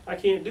 I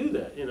can't do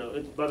that.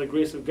 It's by the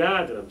grace of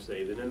God that I'm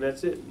saved, and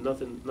that's it.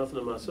 Nothing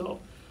of myself.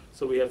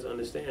 So we have to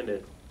understand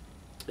that.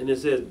 And it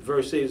says,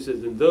 verse 8, it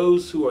says, and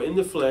those who are in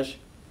the flesh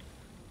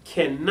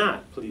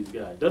cannot please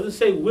God. It doesn't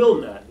say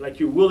will not, like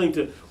you're willing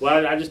to,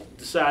 well, I just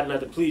decided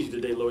not to please you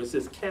today, Lord. It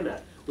says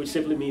cannot, which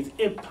simply means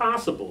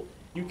impossible.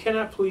 You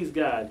cannot please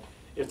God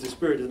if the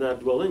Spirit does not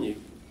dwell in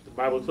you. The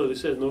Bible clearly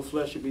says no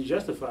flesh should be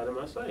justified in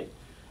my sight.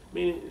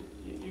 Meaning,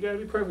 you got to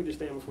be perfect to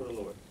stand before the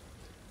Lord.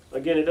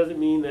 Again, it doesn't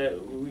mean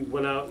that we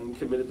went out and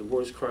committed the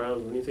worst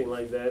crimes or anything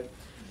like that.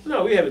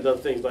 No, we haven't done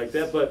things like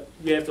that, but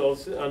you have to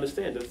also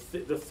understand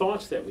the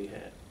thoughts that we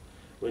have.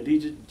 When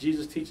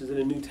Jesus teaches in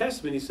the New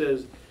Testament, he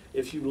says,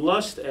 if you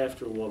lust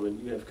after a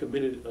woman, you have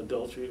committed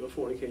adultery or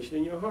fornication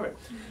in your heart.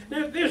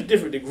 Now, there's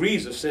different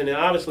degrees of sin, and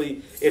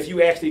obviously, if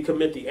you actually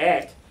commit the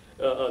act,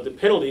 the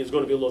penalty is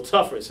going to be a little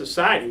tougher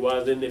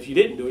society-wise than if you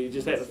didn't do it, you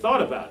just had the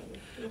thought about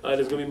it.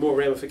 There's going to be more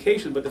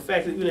ramifications, but the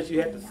fact that even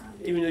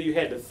though you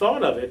had the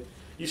thought of it,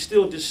 you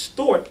still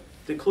distort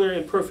the clear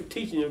and perfect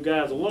teaching of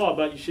God's law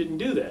about you shouldn't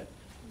do that.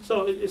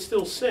 So it's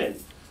still sin.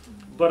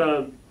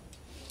 But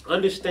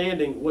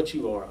understanding what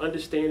you are,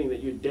 understanding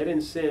that you're dead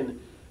in sin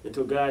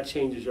until God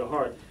changes your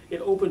heart, it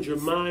opens your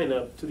mind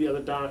up to the other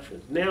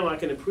doctrines. Now I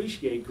can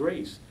appreciate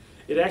grace.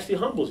 It actually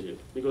humbles you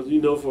because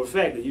you know for a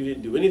fact that you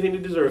didn't do anything to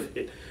deserve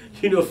it.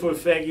 You know for a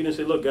fact you didn't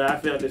say, look, God, I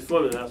found this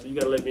formula now, so you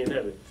got to let me in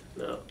heaven.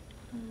 No.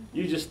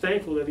 You're just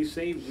thankful that he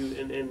saved you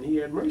and he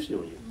had mercy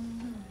on you.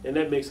 And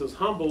that makes us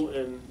humble,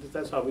 and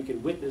that's how we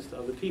can witness to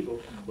other people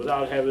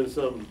without having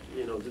some,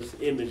 this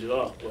image of,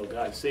 oh, well,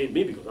 God saved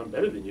me because I'm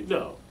better than you.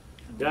 No.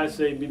 God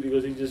saved me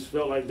because he just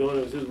felt like doing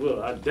it was his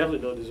will. I definitely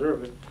don't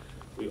deserve it.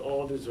 We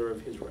all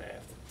deserve his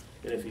wrath.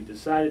 And if he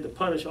decided to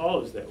punish all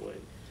of us that way,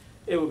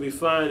 it would be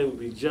fine, it would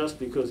be just,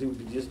 because he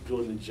would be just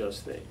doing the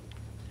just thing.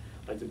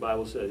 Like the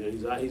Bible says,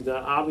 he's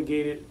not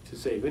obligated to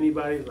save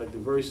anybody. Like the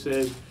verse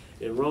says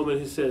in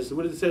Romans, it says, so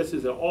what it says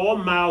is that all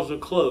mouths are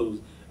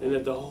closed and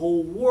that the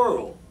whole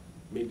world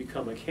may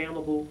become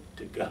accountable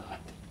to God.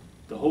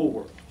 The whole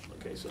world.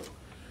 Okay, so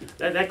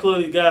that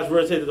clearly God's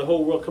word says that the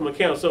whole world come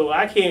account. So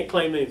I can't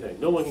claim anything.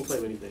 No one can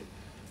claim anything.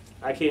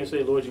 I can't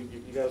say, Lord, you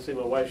got to say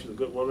my wife, she's a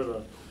good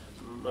woman,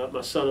 or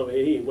my son over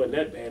here, he wasn't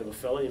that bad of a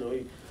fella.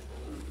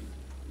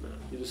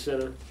 He's a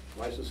sinner,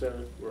 wife's a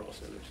sinner, we're all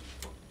sinners.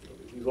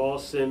 We've all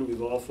sinned,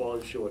 we've all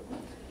fallen short.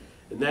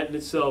 And that in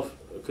itself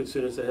could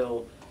send us to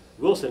hell,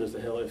 will send us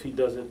to hell if he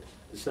doesn't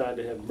decide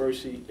to have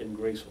mercy and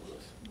grace on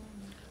us.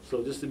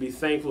 So just to be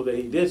thankful that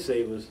he did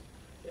save us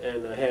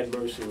and had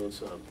mercy on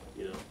some,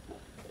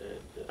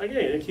 And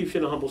again, it keeps you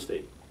in a humble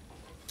state.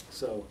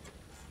 So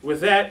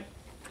with that,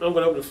 I'm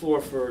going to open the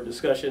floor for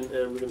discussion,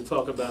 and we're going to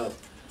talk about,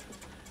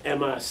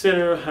 am I a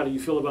sinner? How do you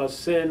feel about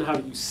sin? How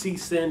do you see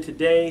sin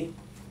today?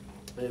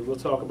 And we'll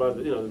talk about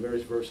the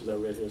various verses I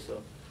read here.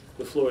 So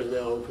the floor is now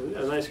open. We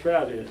got a nice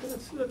crowd here.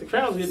 The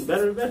crowd's getting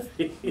better and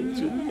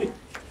better.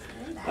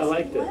 I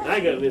like that. I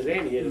got Miss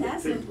Annie here.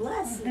 That's a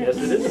blessing. Yes,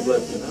 it is a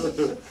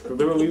blessing.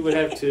 Remember, we would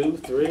have 2,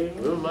 3.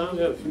 Remember, Mom,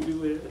 we had a few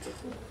people here.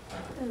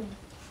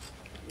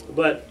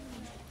 But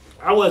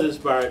I was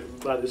inspired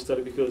by this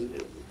study because,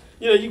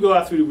 you go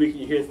out through the week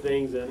and you hear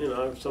things,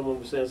 and someone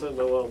was saying something.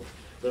 Well,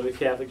 go to the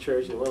Catholic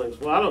Church, and well,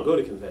 I don't go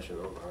to confession.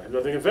 I have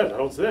nothing to confess. I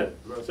don't sin.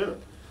 I'm not a sinner.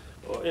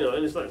 Or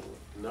and it's like,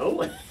 no,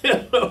 where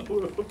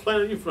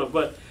planet are you from?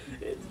 But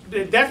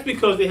that's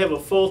because they have a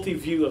faulty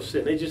view of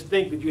sin. They just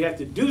think that you have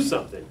to do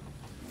something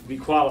to be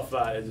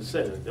qualified as a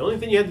sinner. The only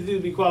thing you have to do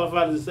to be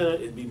qualified as a sinner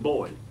is be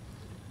born.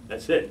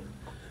 That's it.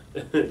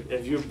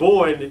 If you're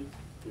born,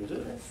 you're a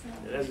sinner.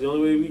 And that's the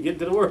only way we get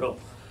to the world.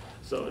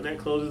 So, and that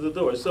closes the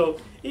door. So,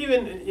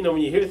 even,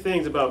 when you hear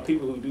things about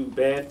people who do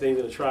bad things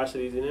and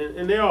atrocities,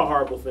 and there are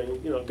horrible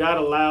things, God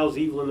allows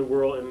evil in the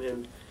world, and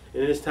in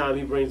this time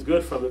He brings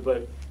good from it,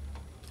 but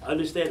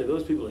understand that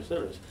those people are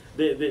sinners.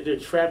 They're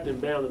trapped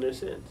and bound in their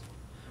sins.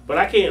 But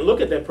I can't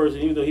look at that person,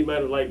 even though he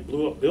might have,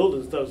 blew up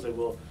buildings and stuff, and say,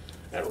 well,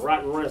 that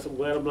rotten ranch, I'm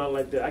glad I'm not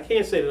like that. I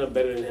can't say that I'm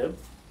better than him.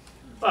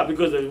 Why?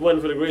 Because if it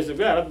wasn't for the grace of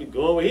God, I'd be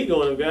going where He's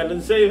going if God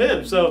didn't save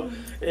him. So,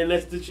 and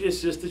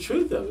it's just the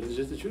truth of it. It's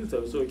just the truth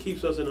of it. So it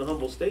keeps us in a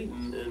humble state,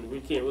 and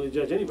we can't really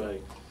judge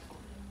anybody.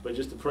 But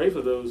just to pray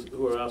for those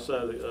who are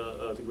outside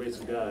the grace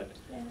of God,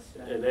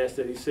 and ask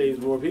that He saves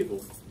more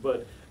people.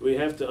 But we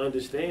have to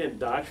understand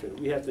doctrine.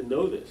 We have to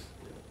know this.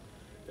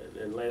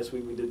 And last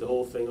week we did the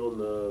whole thing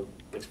on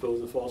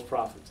exposing false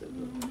prophets,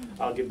 and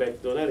I'll get back to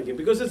doing that again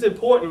because it's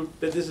important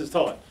that this is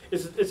taught.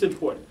 It's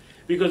important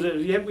because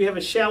if we have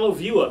a shallow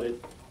view of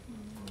it,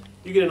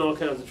 you get in all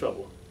kinds of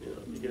trouble.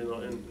 You get in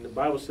all, and the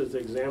Bible says to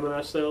examine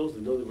ourselves,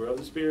 to know that we're of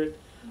the Spirit.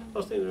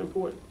 Those things are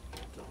important.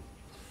 So,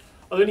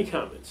 are there any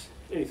comments?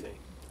 Anything?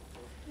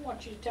 I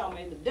want you to tell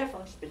me the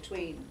difference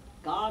between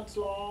God's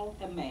law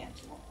and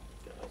man's law.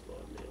 God's law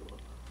and man's law.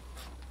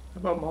 How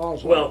about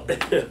Ma's law?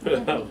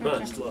 Well,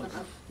 God's law.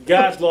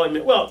 God's law and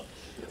man. Well,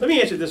 let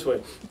me answer it this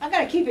way. I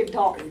gotta keep him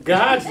talking.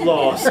 God's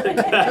laws.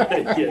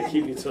 Yeah,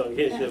 keep me talking.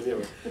 Can't shut me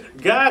up.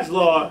 God's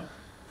law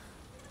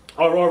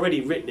are already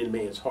written in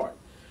man's heart.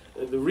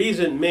 The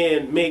reason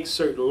man makes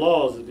certain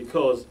laws is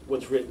because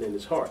what's written in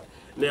his heart.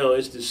 Now,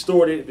 it's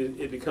distorted,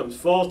 it becomes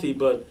faulty,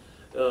 but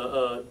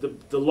the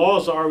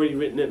laws are already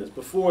written in us.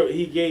 Before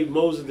He gave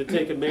Moses the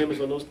 10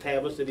 Commandments on those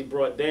tablets that He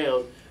brought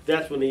down,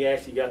 that's when He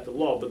actually got the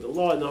law. But the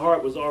law in the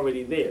heart was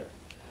already there.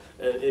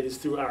 And it is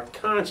through our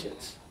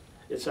conscience.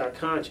 It's our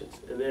conscience.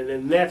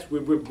 And that's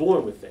where we're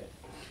born with that.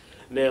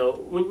 Now,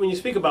 when you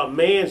speak about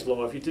man's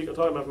law, if you're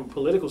talking about from a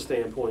political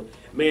standpoint,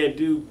 man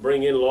do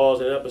bring in laws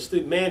and that,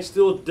 but man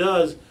still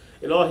does,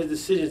 in all his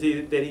decisions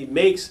that he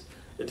makes,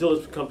 until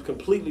it's become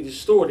completely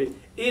distorted,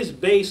 is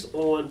based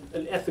on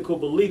an ethical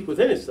belief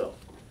within itself.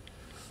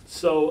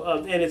 So,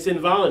 and it's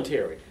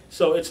involuntary.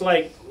 So it's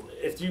like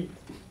if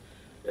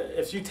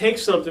you take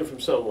something from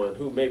someone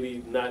who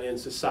maybe not in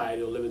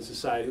society or live in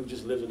society, who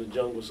just lives in the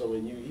jungle somewhere,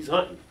 and he's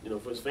hunting,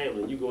 for his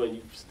family, and you go and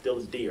you steal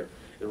his deer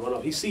and run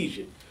off. He sees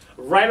you.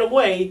 Right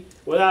away,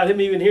 without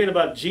him even hearing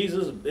about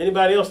Jesus or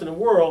anybody else in the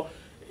world,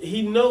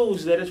 he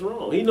knows that it's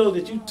wrong. He knows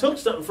that you took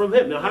something from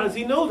him. Now, how does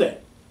he know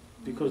that?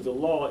 Because the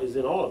law is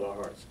in all of our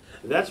hearts.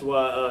 That's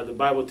why the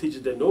Bible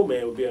teaches that no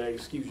man would be an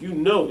excuse. You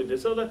know that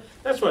there's, so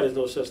that's why there's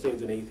no such thing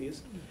as an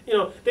atheist.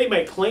 They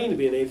might claim to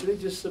be an atheist, they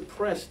just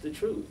suppress the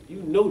truth.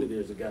 You know that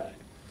there's a God.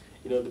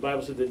 The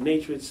Bible says that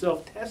nature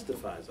itself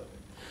testifies of it.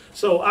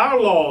 So our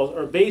laws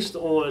are based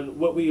on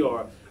what we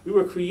are. We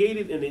were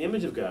created in the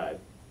image of God.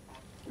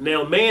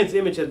 Now, man's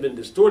image has been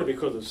distorted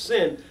because of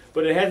sin,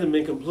 but it hasn't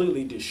been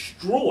completely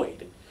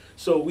destroyed.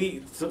 So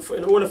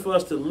in order for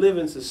us to live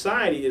in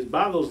society is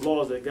by those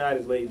laws that God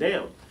has laid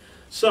down.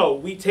 So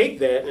we take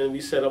that and we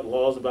set up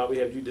laws about we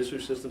have judicial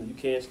systems, you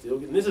can't steal.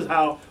 And this is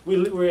how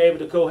we're able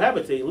to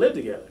cohabitate and live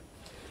together.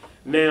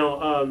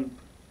 Now,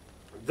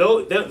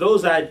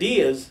 those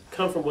ideas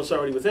come from what's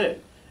already within,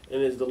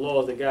 and it's the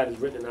laws that God has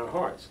written in our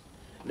hearts.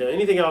 Now,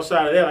 anything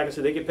outside of that, like I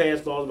said, they can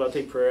pass laws about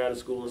take prayer out of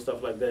school and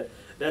stuff like that.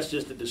 That's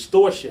just a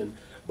distortion,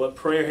 but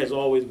prayer has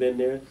always been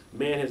there.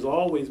 Man has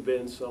always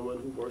been someone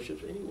who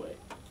worships anyway.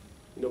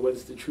 Whether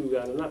it's the true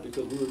God or not,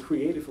 because we were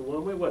created for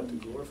one way, what? To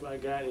glorify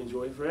God and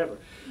enjoy Him forever.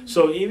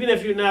 So even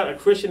if you're not a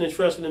Christian and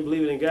trusting and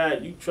believing in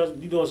God, you're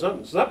doing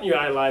something you're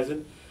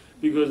idolizing,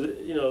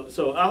 because,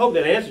 so I hope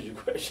that answers your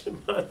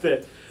question,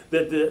 that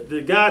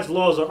the God's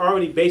laws are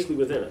already basically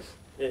within us.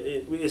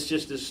 It's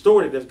just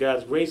distorted if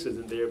God's grace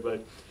isn't there,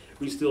 but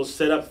we still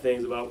set up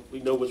things about, we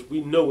know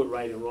what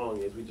right and wrong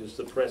is, we just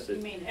suppress it.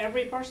 You mean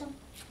every person?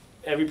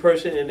 Every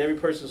person, and every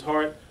person's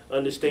heart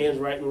understands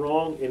right and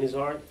wrong in his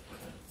heart.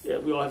 Yeah,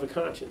 we all have a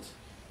conscience.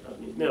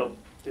 Now,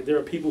 there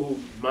are people whose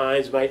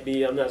minds might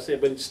be, I'm not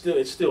saying, but it's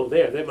still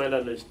there. They might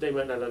not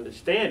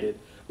understand it,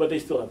 but they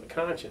still have a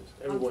conscience.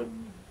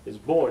 Everyone is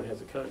born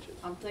has a conscience.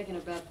 I'm thinking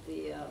about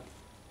the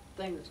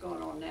thing that's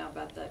going on now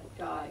about that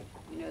guy,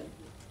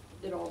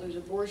 did all those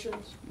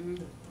abortions.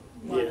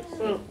 Mm-hmm. Yeah.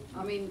 Well,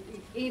 I mean,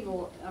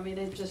 evil. I mean,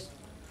 it just.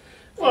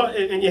 Well,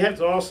 and you have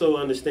to also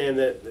understand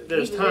that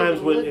there's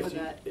times when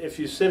if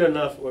you sin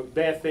enough or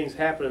bad things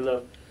happen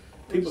enough,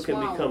 people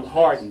can become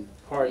hardened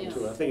to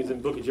it. I think it's in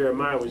the book of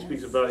Jeremiah where he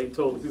speaks about, he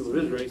told the people of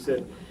Israel, he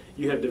said,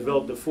 you have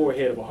developed the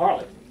forehead of a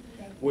harlot,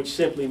 which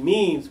simply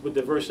means, what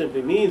the verse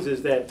simply means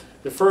is that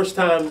the first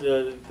time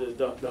the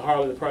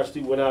harlot, the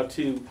prostitute, went out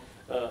to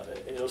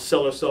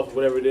sell herself or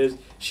whatever it is,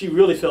 she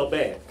really felt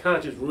bad.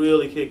 Conscience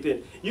really kicked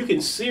in. You can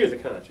sear the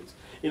conscience.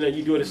 You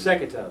do it a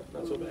second time,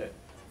 not so bad.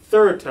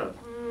 Third time.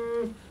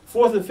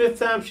 Fourth and fifth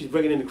time, she's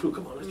bringing in the crew.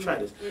 Come on, let's try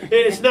this. And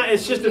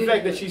it's just the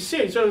fact that she's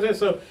serious. You know what I'm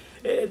saying?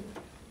 So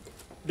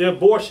the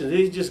abortions,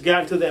 it's just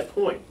gotten to that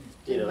point.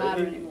 You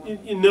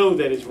know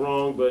that it's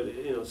wrong,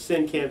 but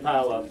sin can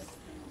pile up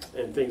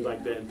and things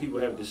like that. And people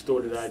have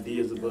distorted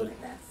ideas about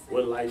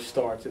when life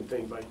starts and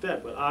things like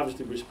that. But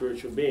obviously we're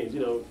spiritual beings.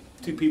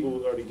 Two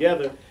people are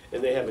together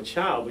and they have a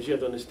child, but you have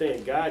to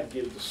understand God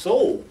gives the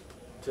soul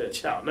to that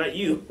child, not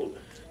you.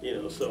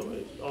 So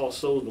all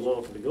souls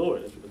belong to the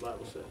glory. That's what the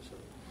Bible says. So.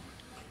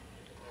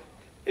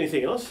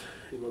 Anything else?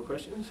 Any more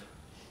questions?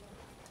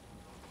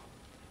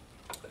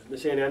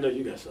 Miss Annie, I know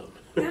you got something.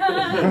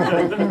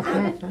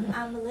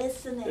 I'm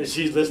listening.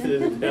 She's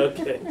listening.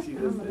 Okay.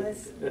 I'm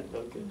listening.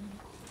 Okay.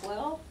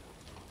 Well,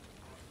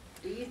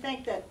 do you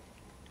think that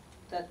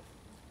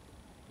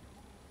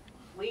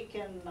we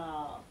can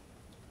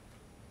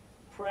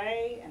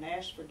pray and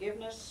ask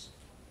forgiveness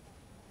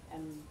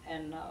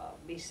and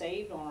be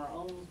saved on our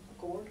own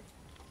accord?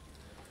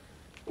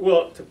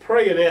 Well, to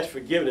pray and ask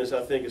forgiveness,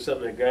 I think, is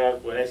something that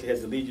God actually has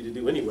to lead you to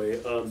do anyway.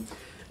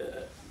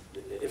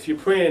 If you're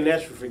praying and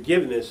ask for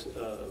forgiveness,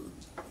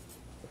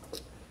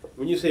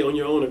 when you say on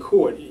your own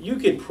accord, you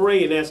can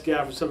pray and ask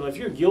God for something. If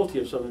you're guilty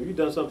of something, if you've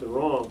done something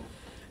wrong,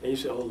 and you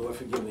say, "Oh Lord,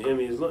 forgive me," I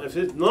mean, as long as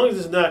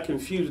it's not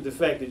confused with the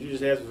fact that you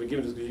just asked for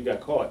forgiveness because you got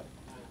caught,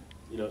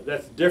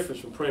 that's the difference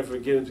from praying for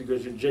forgiveness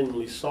because you're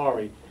genuinely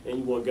sorry and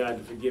you want God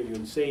to forgive you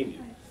and save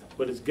you.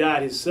 But it's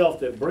God Himself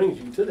that brings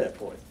you to that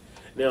point.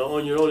 Now,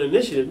 on your own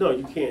initiative, no,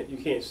 you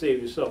can't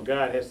save yourself.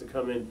 God has to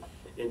come in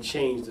and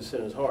change the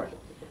sinner's heart.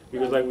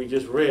 Because like we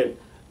just read,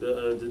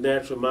 the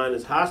natural mind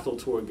is hostile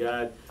toward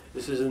God.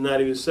 This is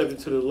not even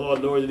subject to the law,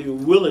 nor is it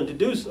even willing to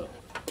do so.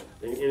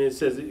 And it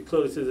says,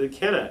 clearly says it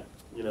cannot,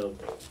 the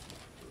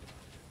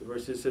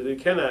verse says it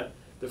cannot,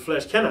 the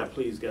flesh cannot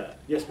please God.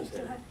 Yes, Ms.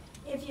 Annie?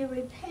 If you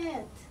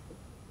repent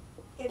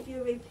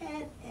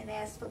and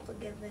ask for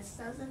forgiveness,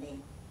 doesn't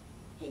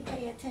He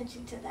pay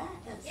attention to that?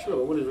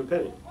 Sure, what is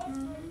repenting?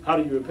 How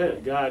do you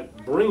repent? God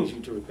brings you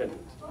to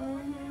repentance.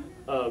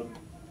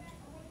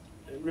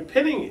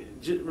 Repenting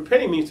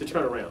means to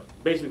turn around.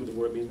 Basically what the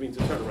word means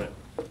to turn around.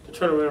 To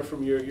turn around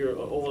from your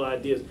old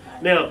ideas.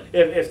 Now,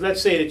 if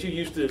let's say that you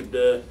used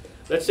to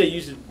let's say you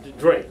used to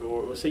drink,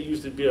 or let's say you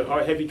used to be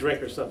a heavy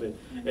drinker or something,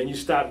 and you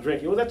stop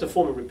drinking. Well, that's a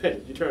form of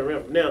repentance. You turn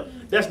around. Now,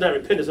 that's not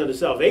repentance unto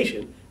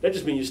salvation. That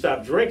just means you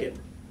stop drinking.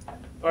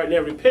 All right, now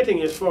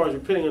repenting as far as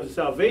repenting unto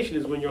salvation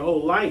is when your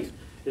whole life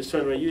is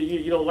turned around.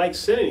 You don't like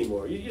sin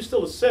anymore. You're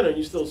still a sinner, and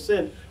you still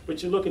sin,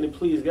 but you're looking to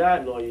please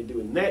God in all you do.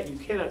 And that you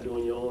cannot do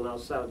on your own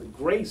outside of the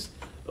grace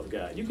of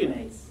God. You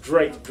can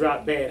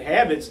drop bad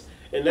habits,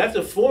 and that's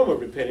a form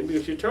of repenting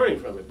because you're turning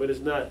from it. But it's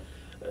not,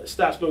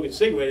 stop smoking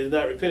cigarettes is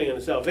not repenting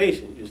unto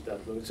salvation. You just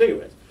stop smoking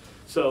cigarettes.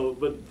 So,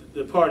 but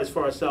the part as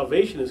far as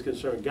salvation is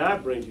concerned,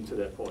 God brings you to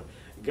that point.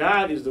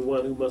 God is the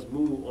one who must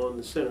move on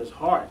the sinner's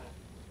heart,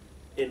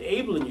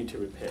 enabling you to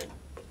repent.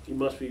 You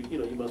must be,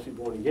 you must be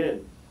born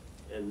again,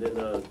 and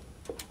then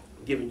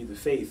giving you the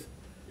faith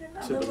In to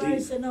other believe.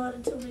 words, in order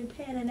to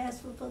repent and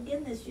ask for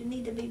forgiveness, you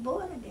need to be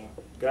born again.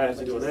 God has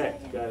to do What an you're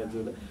act. saying. God has to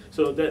do that.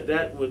 So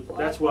that's Well, what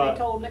what why he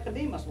told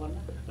Nicodemus, wasn't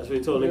it? that's what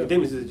he told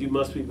Nicodemus is that you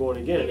must be born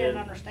He again. didn't And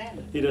understand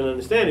it. he didn't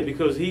understand it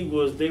because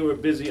they were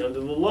busy under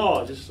the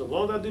law. Just so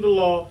long as I do the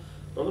law,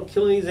 I'm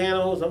killing these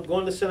animals, I'm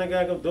going to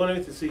synagogue, I'm doing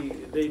everything. See,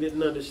 they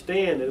didn't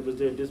understand that it was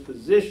their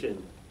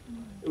disposition.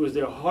 It was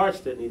their hearts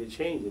that needed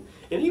changing.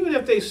 And even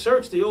if they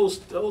searched the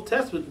Old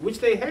Testament, which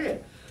they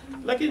had,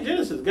 like in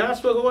Genesis, God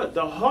spoke of what?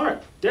 The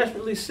heart,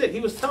 desperately sick.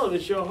 He was telling them,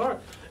 it's your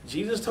heart.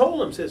 Jesus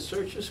told them, said,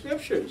 search your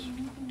scriptures.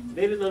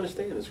 They didn't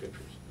understand the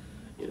scriptures.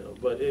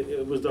 But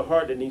it was the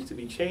heart that needs to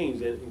be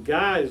changed. And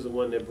God is the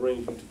one that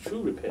brings you to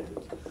true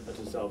repentance,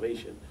 unto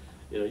salvation.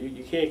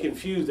 You can't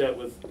confuse that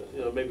with,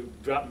 maybe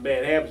dropping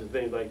bad habits and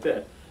things like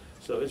that.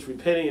 So it's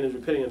repenting, and it's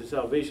repenting unto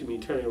salvation,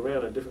 means turning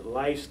around a different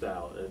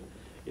lifestyle. And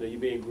you're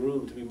being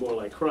groomed to be more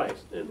like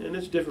Christ. And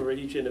it's different for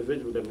each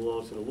individual that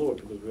belongs to the Lord,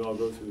 because we all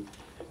go through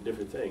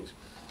different things.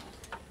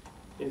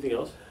 Anything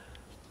else?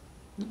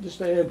 Just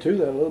to add to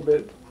that a little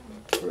bit,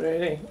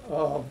 Randy,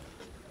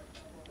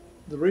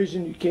 the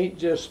reason you can't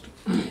just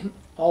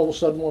all of a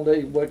sudden one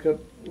day wake up,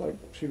 like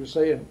she was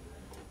saying,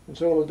 and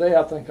say, well, today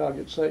I think I'll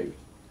get saved.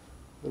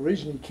 The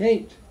reason you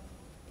can't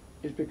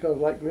is because,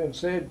 like Glenn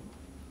said,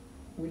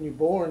 when you're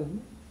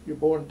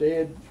born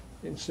dead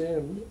in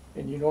sin,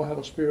 and you don't have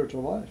a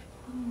spiritual life.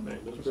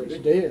 Right, that's It's pretty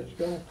dead. big. It's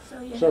gone. So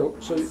you So,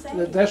 have so to be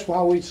saved. that's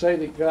why we say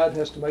that God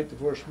has to make the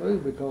first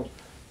move, because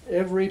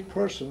every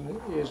person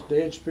is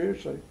dead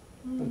spiritually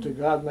until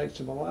God makes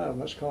them alive.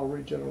 And that's called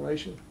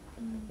regeneration.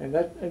 And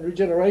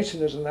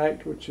regeneration is an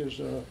act which is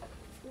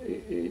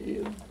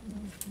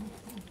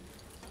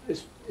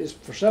it's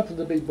for something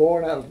to be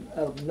born out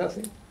of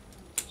nothing.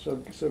 So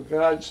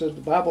God says,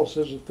 the Bible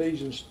says,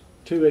 Ephesians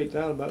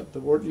 2:8-9, about the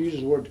word,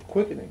 uses the word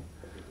quickening.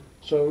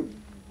 So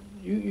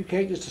you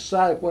can't just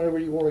decide whenever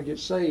you want to get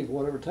saved,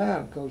 whatever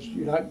time, because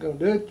you're not going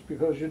to do it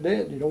because you're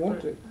dead and you don't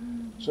want to.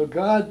 So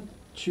God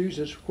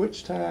chooses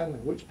which time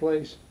and which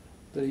place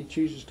that He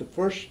chooses to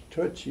first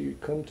touch you,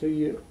 come to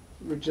you,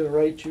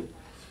 regenerate you.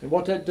 And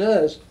what that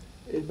does,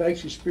 it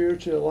makes you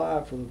spiritually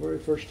alive for the very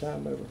first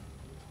time ever.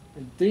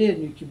 And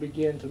then you can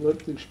begin to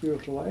look through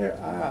spiritual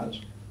eyes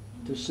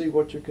to see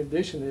what your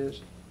condition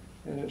is.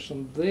 And it's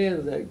from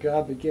then that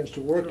God begins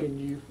to work in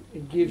you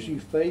and gives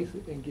you faith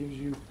and gives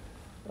you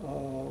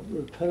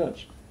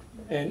repentance.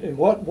 And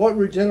what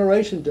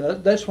regeneration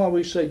does, that's why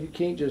we say you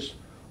can't just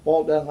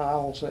walk down the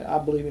aisle and say, I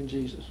believe in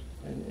Jesus,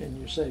 and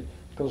you're saved.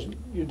 Because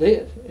you're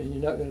dead, and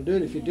you're not going to do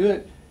it. If you do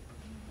it,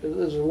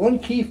 there's one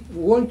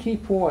key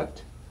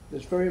point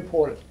that's very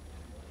important,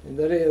 and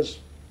that is,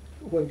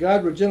 when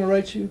God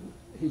regenerates you,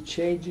 He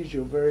changes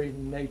your very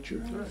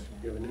nature. Right.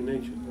 You have a new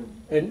nature.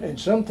 And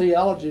some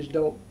theologies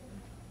don't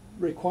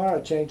require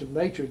a change of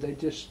nature. They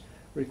just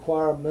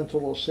require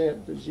mental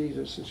assent that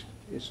Jesus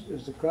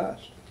is the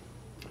Christ.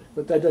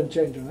 But that doesn't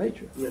change your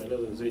nature. Yeah, it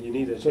doesn't say you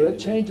need that. So that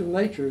change of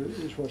nature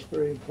is what's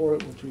very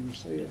important, what you were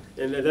saying.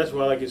 And that's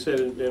why, like you said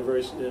in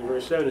verse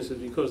 7, it says,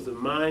 because the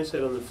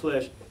mindset on the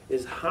flesh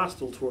is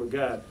hostile toward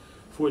God,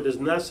 for it does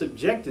not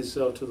subject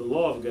itself to the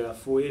law of God,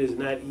 for it is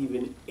not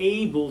even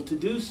able to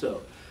do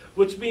so.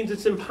 Which means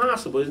it's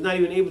impossible. It's not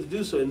even able to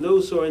do so. And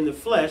those who are in the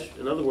flesh,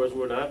 in other words,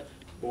 who are not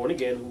born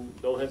again, who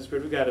don't have the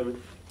Spirit of God in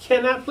them,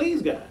 cannot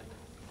please God.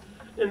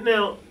 And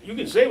now, you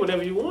can say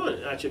whatever you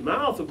want out your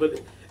mouth, but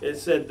it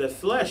said the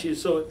flesh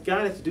is, so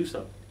God has to do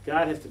something.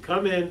 God has to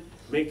come in,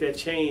 make that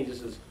change. It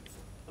says,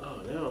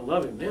 oh, now I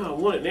love Him. Now I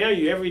want it. Now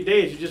every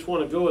day you just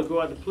want to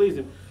go out to please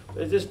Him.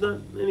 It's just not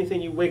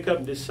anything you wake up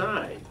and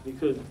decide,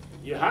 because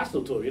you're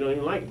hostile to Him. You don't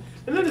even like it.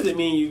 And that doesn't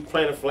mean you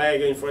plant a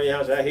flag in front of your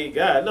house, I hate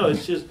God. No,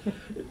 it's just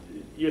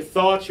your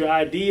thoughts, your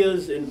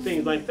ideas, and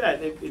things like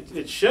that.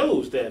 It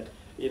shows that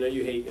you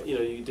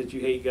hate that you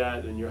hate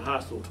God and you're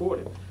hostile toward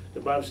Him. The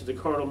Bible says the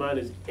carnal mind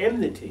is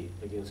enmity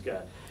against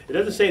God. It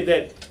doesn't say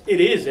that it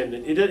is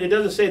enmity. It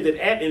doesn't say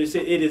that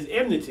it is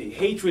enmity,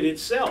 hatred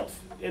itself,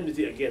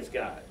 enmity against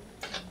God.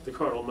 The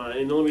carnal mind.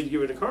 And the only way you get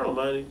rid of the carnal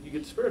mind, you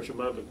get the spiritual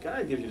mind, but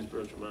God gives you the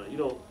spiritual mind. You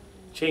don't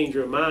change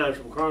your mind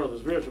from carnal to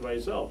spiritual by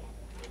yourself.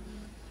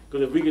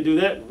 Because if we could do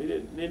that,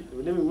 then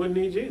we wouldn't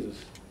need Jesus.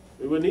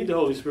 We wouldn't need the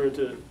Holy Spirit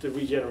to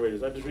regenerate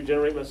us. I just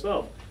regenerate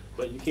myself.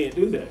 But you can't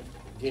do that.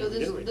 You So can't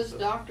regenerate this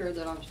yourself. doctor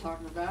that I was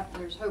talking about,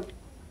 there's hope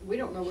we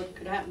don't know what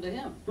could happen to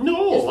him.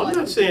 No, His I'm life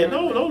not is saying,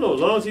 forever. no. As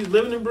long as he's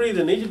living and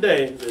breathing each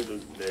day,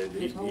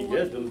 His whole yes,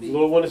 life the would be-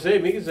 Lord want to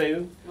save him, he can save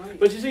him. Right.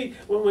 But you see,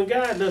 when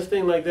God does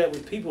things like that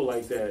with people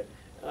like that,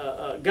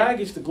 God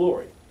gets the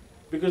glory.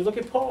 Because look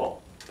at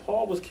Paul.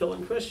 Paul was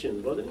killing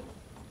Christians, wasn't he?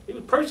 He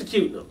was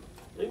persecuting them.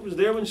 He was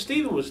there when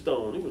Stephen was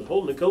stoned. He was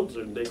holding the coats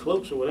or their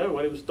cloaks or whatever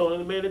while he was stoning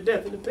the man to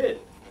death in the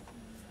pit.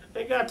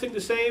 And God took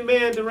the same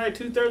man to write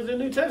 2/3 of the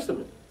New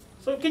Testament.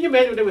 So can you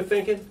imagine what they were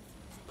thinking?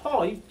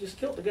 Paul, you just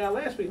killed the guy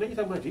last week. Now you're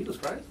talking about Jesus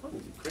Christ? Oh,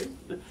 you crazy.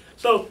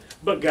 So,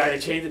 but God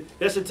had changed it.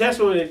 That's the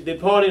testimony that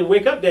Paul didn't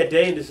wake up that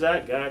day and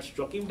decide. God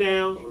struck him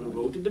down on the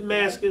road to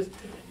Damascus.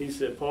 He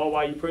said, Paul,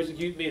 why you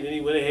persecute me? And then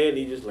he went ahead and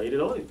he just laid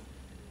it on him.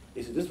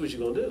 He said, this is what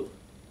you're going to do.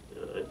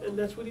 And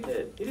that's what he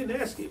did. He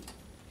didn't ask him.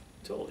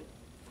 He told him.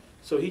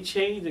 So he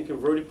changed and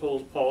converted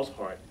Paul's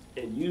heart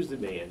and used the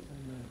man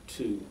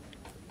to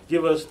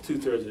give us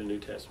 2/3 of the New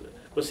Testament.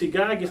 But see,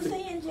 God gets Was to...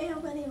 he in jail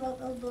when he wrote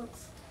those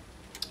books?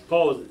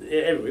 Paul was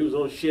everywhere. He was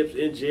on ships,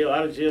 in jail,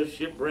 out of jail,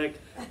 shipwrecked,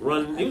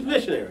 running. He was a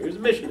missionary. He was a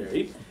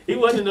missionary. He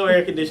wasn't in no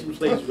air-conditioned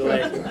place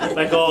relaxing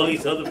like all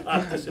these other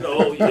prophets said,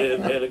 oh, yeah,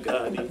 man of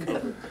God, he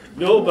covered.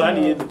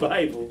 Nobody in the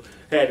Bible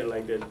had it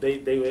like that.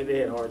 They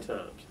had hard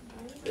times.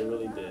 They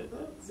really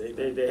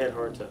did. They had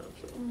hard times.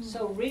 So.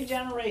 So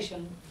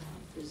regeneration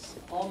is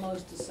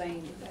almost the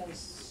same as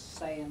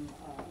saying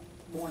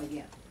born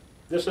again.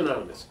 They're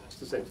synonymous. It's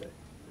the same thing.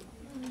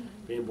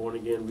 Being born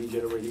again,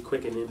 regenerated,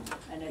 quickening.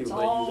 And it's People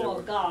might use that all word.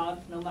 of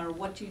God, no matter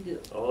what you do.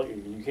 Oh,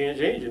 you can't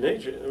change your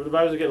nature. The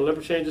Bible says, "Can a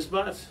leper change his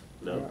spots?"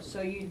 No.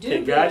 So you do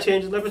Can God good,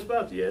 change his leper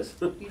spots? Yes.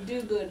 you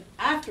do good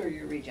after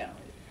you're regenerated.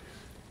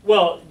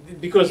 Well,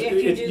 because If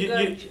you do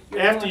good,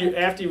 you're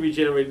after you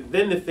regenerate,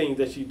 then the things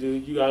that you do,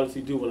 you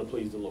obviously do want to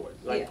please the Lord.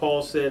 Like Yeah.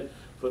 Paul said,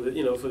 for the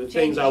things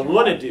Changes I your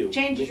want to heart. do.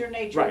 Changes your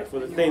nature Right, for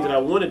the and your things that I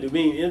heart. want to do.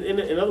 Meaning,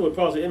 in other words,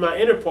 Paul said, in my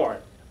inner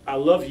part, I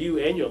love you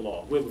and your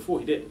law. Where before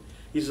he didn't.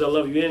 He says, I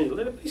love you and your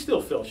law. He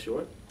still fell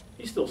short.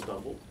 He still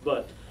stumbled.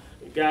 But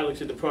God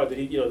looks at the part that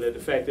that the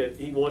fact that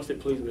he wants to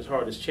please him, his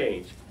heart has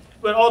changed.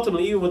 But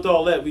ultimately, even with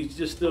all that, we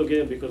just still get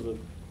him because of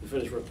the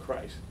finished work of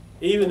Christ.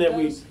 Even that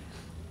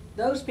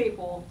Those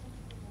people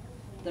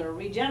that are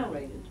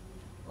regenerated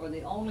are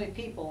the only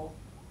people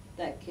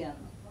that can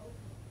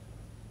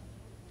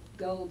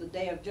go the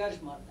day of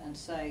judgment and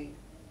say,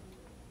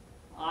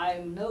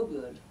 I'm no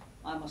good,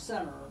 I'm a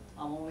sinner,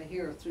 I'm only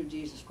here through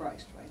Jesus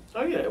Christ, right?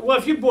 Oh yeah. Well,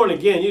 if you're born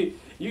again,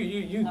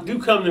 you do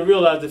come to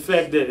realize the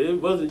fact that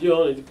it wasn't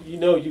your only.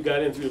 You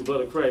got in through the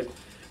blood of Christ,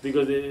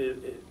 because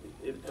it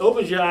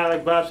opens your eye,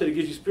 like Bob said. It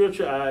gives you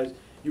spiritual eyes.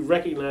 You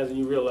recognize and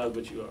you realize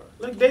what you are.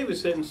 Like David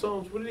said in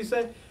Psalms. What did he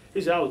say?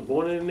 He said, "I was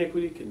born in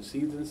iniquity,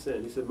 conceived in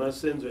sin." He said, "My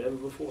sins are ever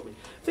before me."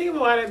 Think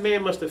about how that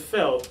man must have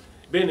felt,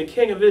 being the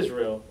king of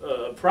Israel,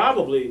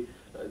 probably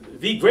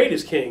the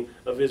greatest king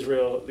of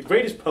Israel, the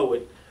greatest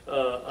poet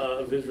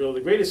of Israel,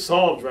 the greatest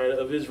Psalms writer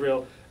of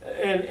Israel.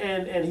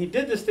 And he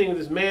did this thing with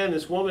this man,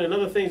 this woman, and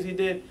other things he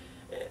did.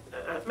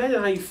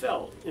 Imagine how he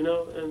felt, and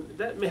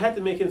that had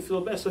to make him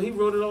feel bad. So he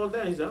wrote it all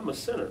down. He said, "I'm a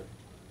sinner."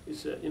 He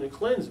said,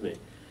 "Cleanse me."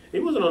 He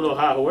wasn't on no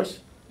high horse.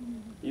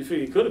 You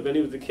figure he could have been.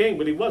 He was the king,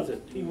 but he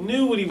wasn't. He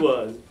knew what he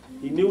was.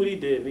 He knew what he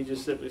did. And he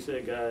just simply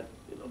said, "God,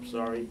 I'm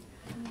sorry.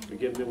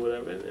 Forgive me,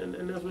 whatever."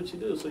 And that's what you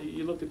do. So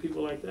you look at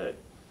people like that,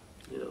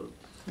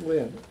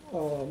 Lynn,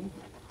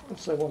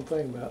 let's say one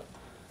thing about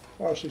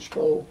R.C.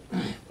 Sproul.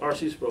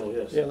 R.C. Sproul,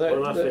 yes. Yeah, one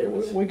of my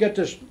favorites. we got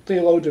this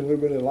theologian we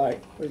really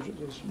like,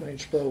 his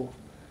name's Sproul,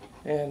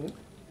 and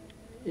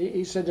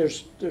he said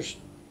there's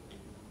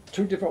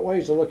two different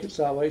ways to look at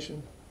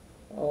salvation.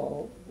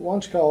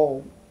 One's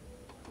called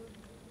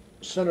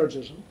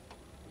synergism,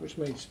 which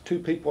means two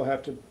people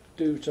have to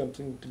do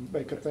something to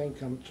make a thing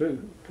come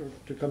true,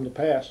 to come to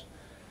pass.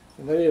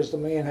 And that is, the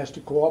man has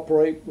to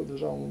cooperate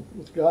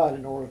with God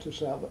in order to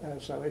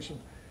have salvation.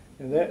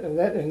 And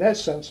in that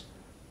sense,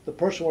 the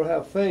person would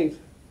have faith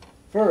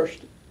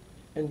first,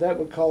 and that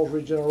would cause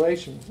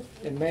regeneration,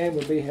 and man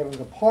would be having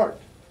a part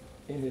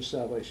in his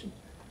salvation.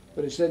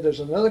 But he said there's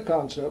another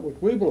concept,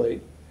 which we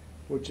believe,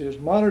 which is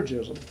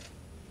monergism,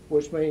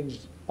 which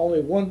means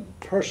only one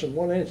person,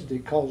 one entity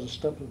causes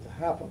something to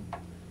happen.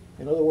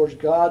 In other words,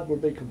 God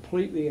would be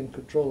completely in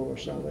control of our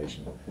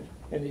salvation.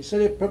 And he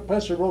said, a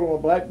professor wrote on a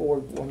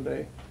blackboard one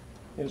day,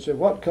 and said,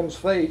 what comes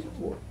first?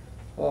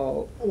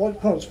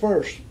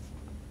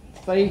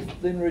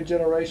 Faith, then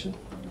regeneration?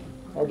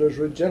 Or does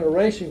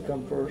regeneration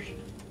come first,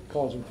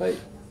 causing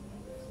faith?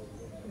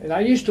 And I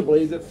used to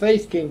believe that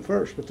faith came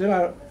first, but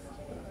then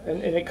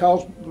and it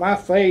caused my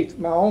faith,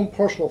 my own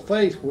personal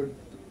faith would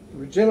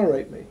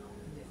regenerate me.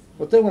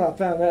 But then when I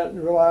found out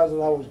and realized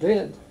that I was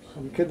dead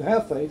and couldn't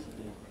have faith,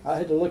 I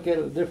had to look at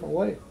it a different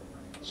way.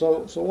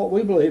 So what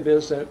we believe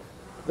is that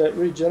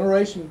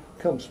regeneration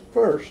comes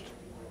first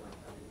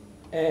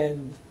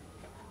and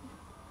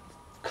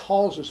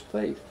causes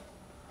faith.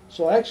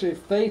 So actually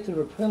faith and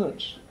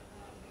repentance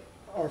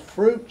are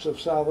fruits of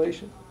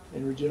salvation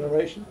and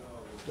regeneration.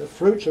 They're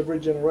fruits of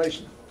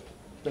regeneration.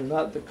 They're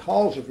not the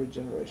cause of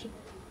regeneration.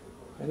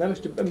 And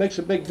that makes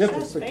a big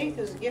difference. Says faith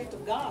is a gift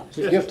of God. It's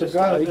a gift of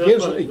God. He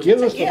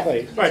gives us the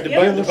faith. Right, the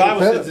Given.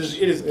 Bible says Repentance.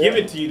 it is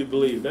given to you to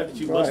believe, not that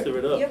you Right. muster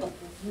it up. Given.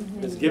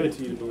 It's given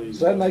to you to believe.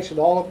 So that makes it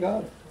all of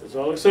God. That's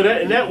all. So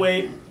that in that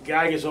way,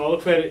 God gets all the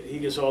credit. He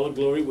gets all the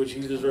glory, which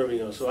He's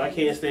deserving of. So I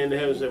can't stand in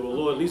heaven and say, "Well,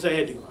 Lord, at least I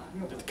had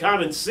the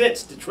common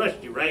sense to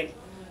trust You, right?"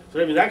 So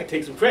that means I can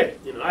take some credit.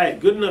 You know, I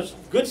had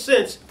good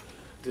sense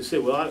to say,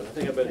 "Well, I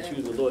think I better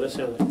choose the Lord. That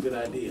sounds like a good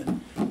idea."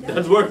 It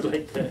doesn't work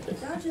like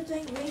that. Don't you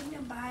think reading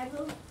the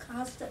Bible,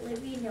 constantly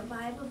reading the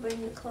Bible,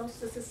 bring you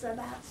closer to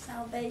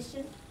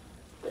salvation?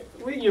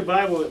 Reading your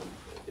Bible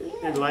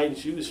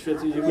enlightens you,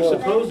 strengthens you. We're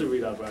supposed to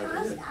read our Bible.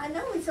 Yeah. I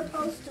know we're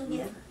supposed to,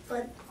 yeah,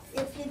 but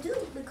if you do,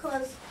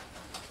 because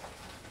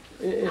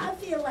It- I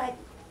feel like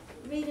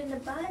reading the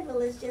Bible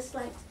is just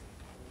like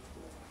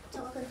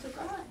talking to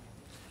God.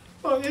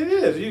 Well, it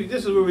is.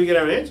 This is where we get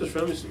our answers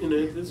from. It's, this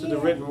is the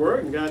Yeah. written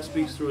word, and God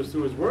speaks through us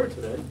through His word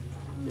today.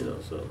 You know,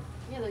 so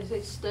Yeah, they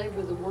say stay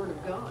with the word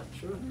of God.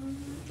 sure,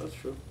 that's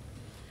true.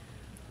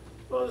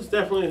 Well, it's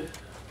definitely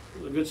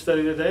a good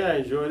study today. I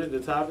enjoyed it. The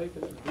topic.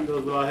 Who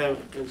knows what I'll have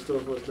in store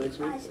for us next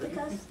week? It's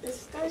because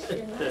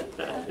discussion,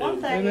 right? One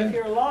thing, Amen. if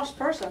you're a lost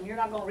person, you're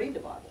not gonna read the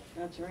Bible.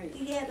 That's right.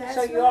 Yeah, that's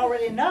So right. you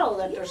already know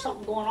that there's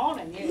something going on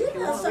in you if you You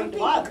know, wanna some read the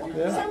people, Bible.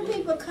 Yeah. some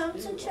people come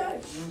to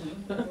church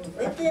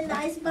with their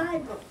nice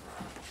Bible.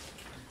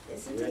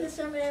 Listen to the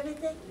sermon,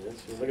 everything. Yes,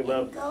 look at And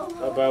my go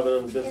home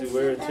Bible done been and through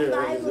wear sit and that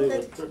tear.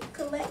 Bible to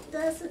collect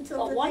dust until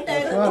But the one day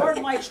next the Right.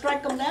 Lord might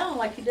strike them down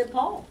like He did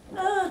Paul.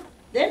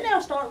 Then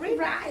they'll start reading.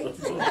 Right.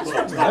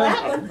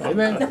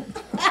 Amen.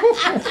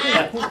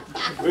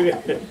 We're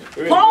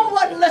gonna Paul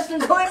wasn't listening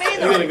to him go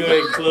ahead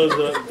and close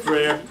up in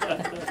prayer.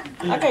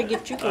 I gotta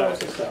get you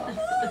close.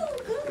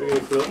 We're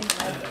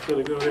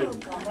gonna go ahead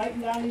and I'm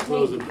writing down these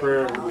close in names.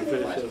 prayer and we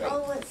finish up.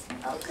 Oh, it's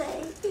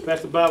okay.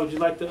 Pastor Bob, would you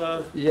like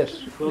to Yes.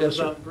 close Yes, us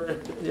sir. out in prayer?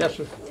 Yes,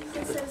 sir.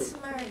 It says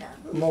Smyrna.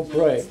 I'm gonna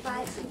pray.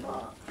 Spicy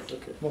ball.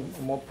 Okay.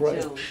 I'm gonna pray.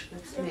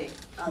 That's me.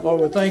 Oh,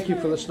 Lord, we you thank you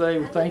know for this day.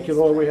 We thank you,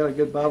 Lord, we had a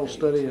good Bible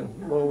study,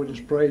 and Lord, we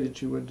just pray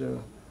that you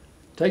would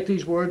take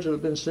these words that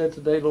have been said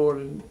today,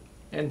 Lord,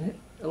 and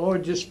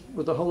Lord, just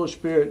with the Holy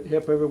Spirit,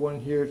 help everyone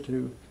here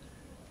to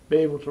be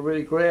able to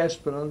really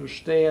grasp and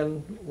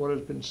understand what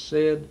has been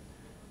said,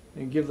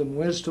 and give them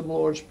wisdom,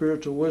 Lord,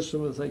 spiritual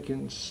wisdom, that they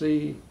can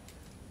see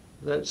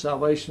that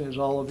salvation is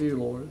all of you,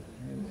 Lord.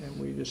 And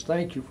we just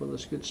thank you for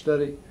this good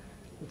study.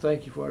 We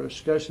thank you for our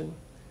discussion.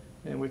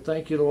 And we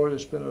thank you, Lord.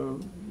 It's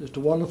been just a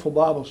wonderful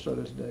Bible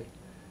study today.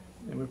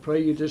 And we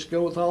pray you just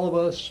go with all of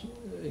us,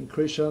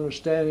 increase our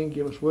understanding,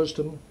 give us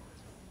wisdom.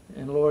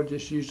 And Lord,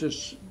 just use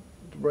us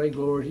to bring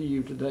glory to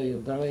you today.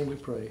 In thy name we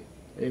pray.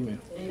 Amen.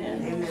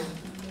 Amen.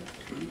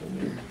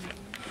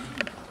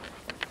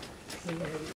 Amen.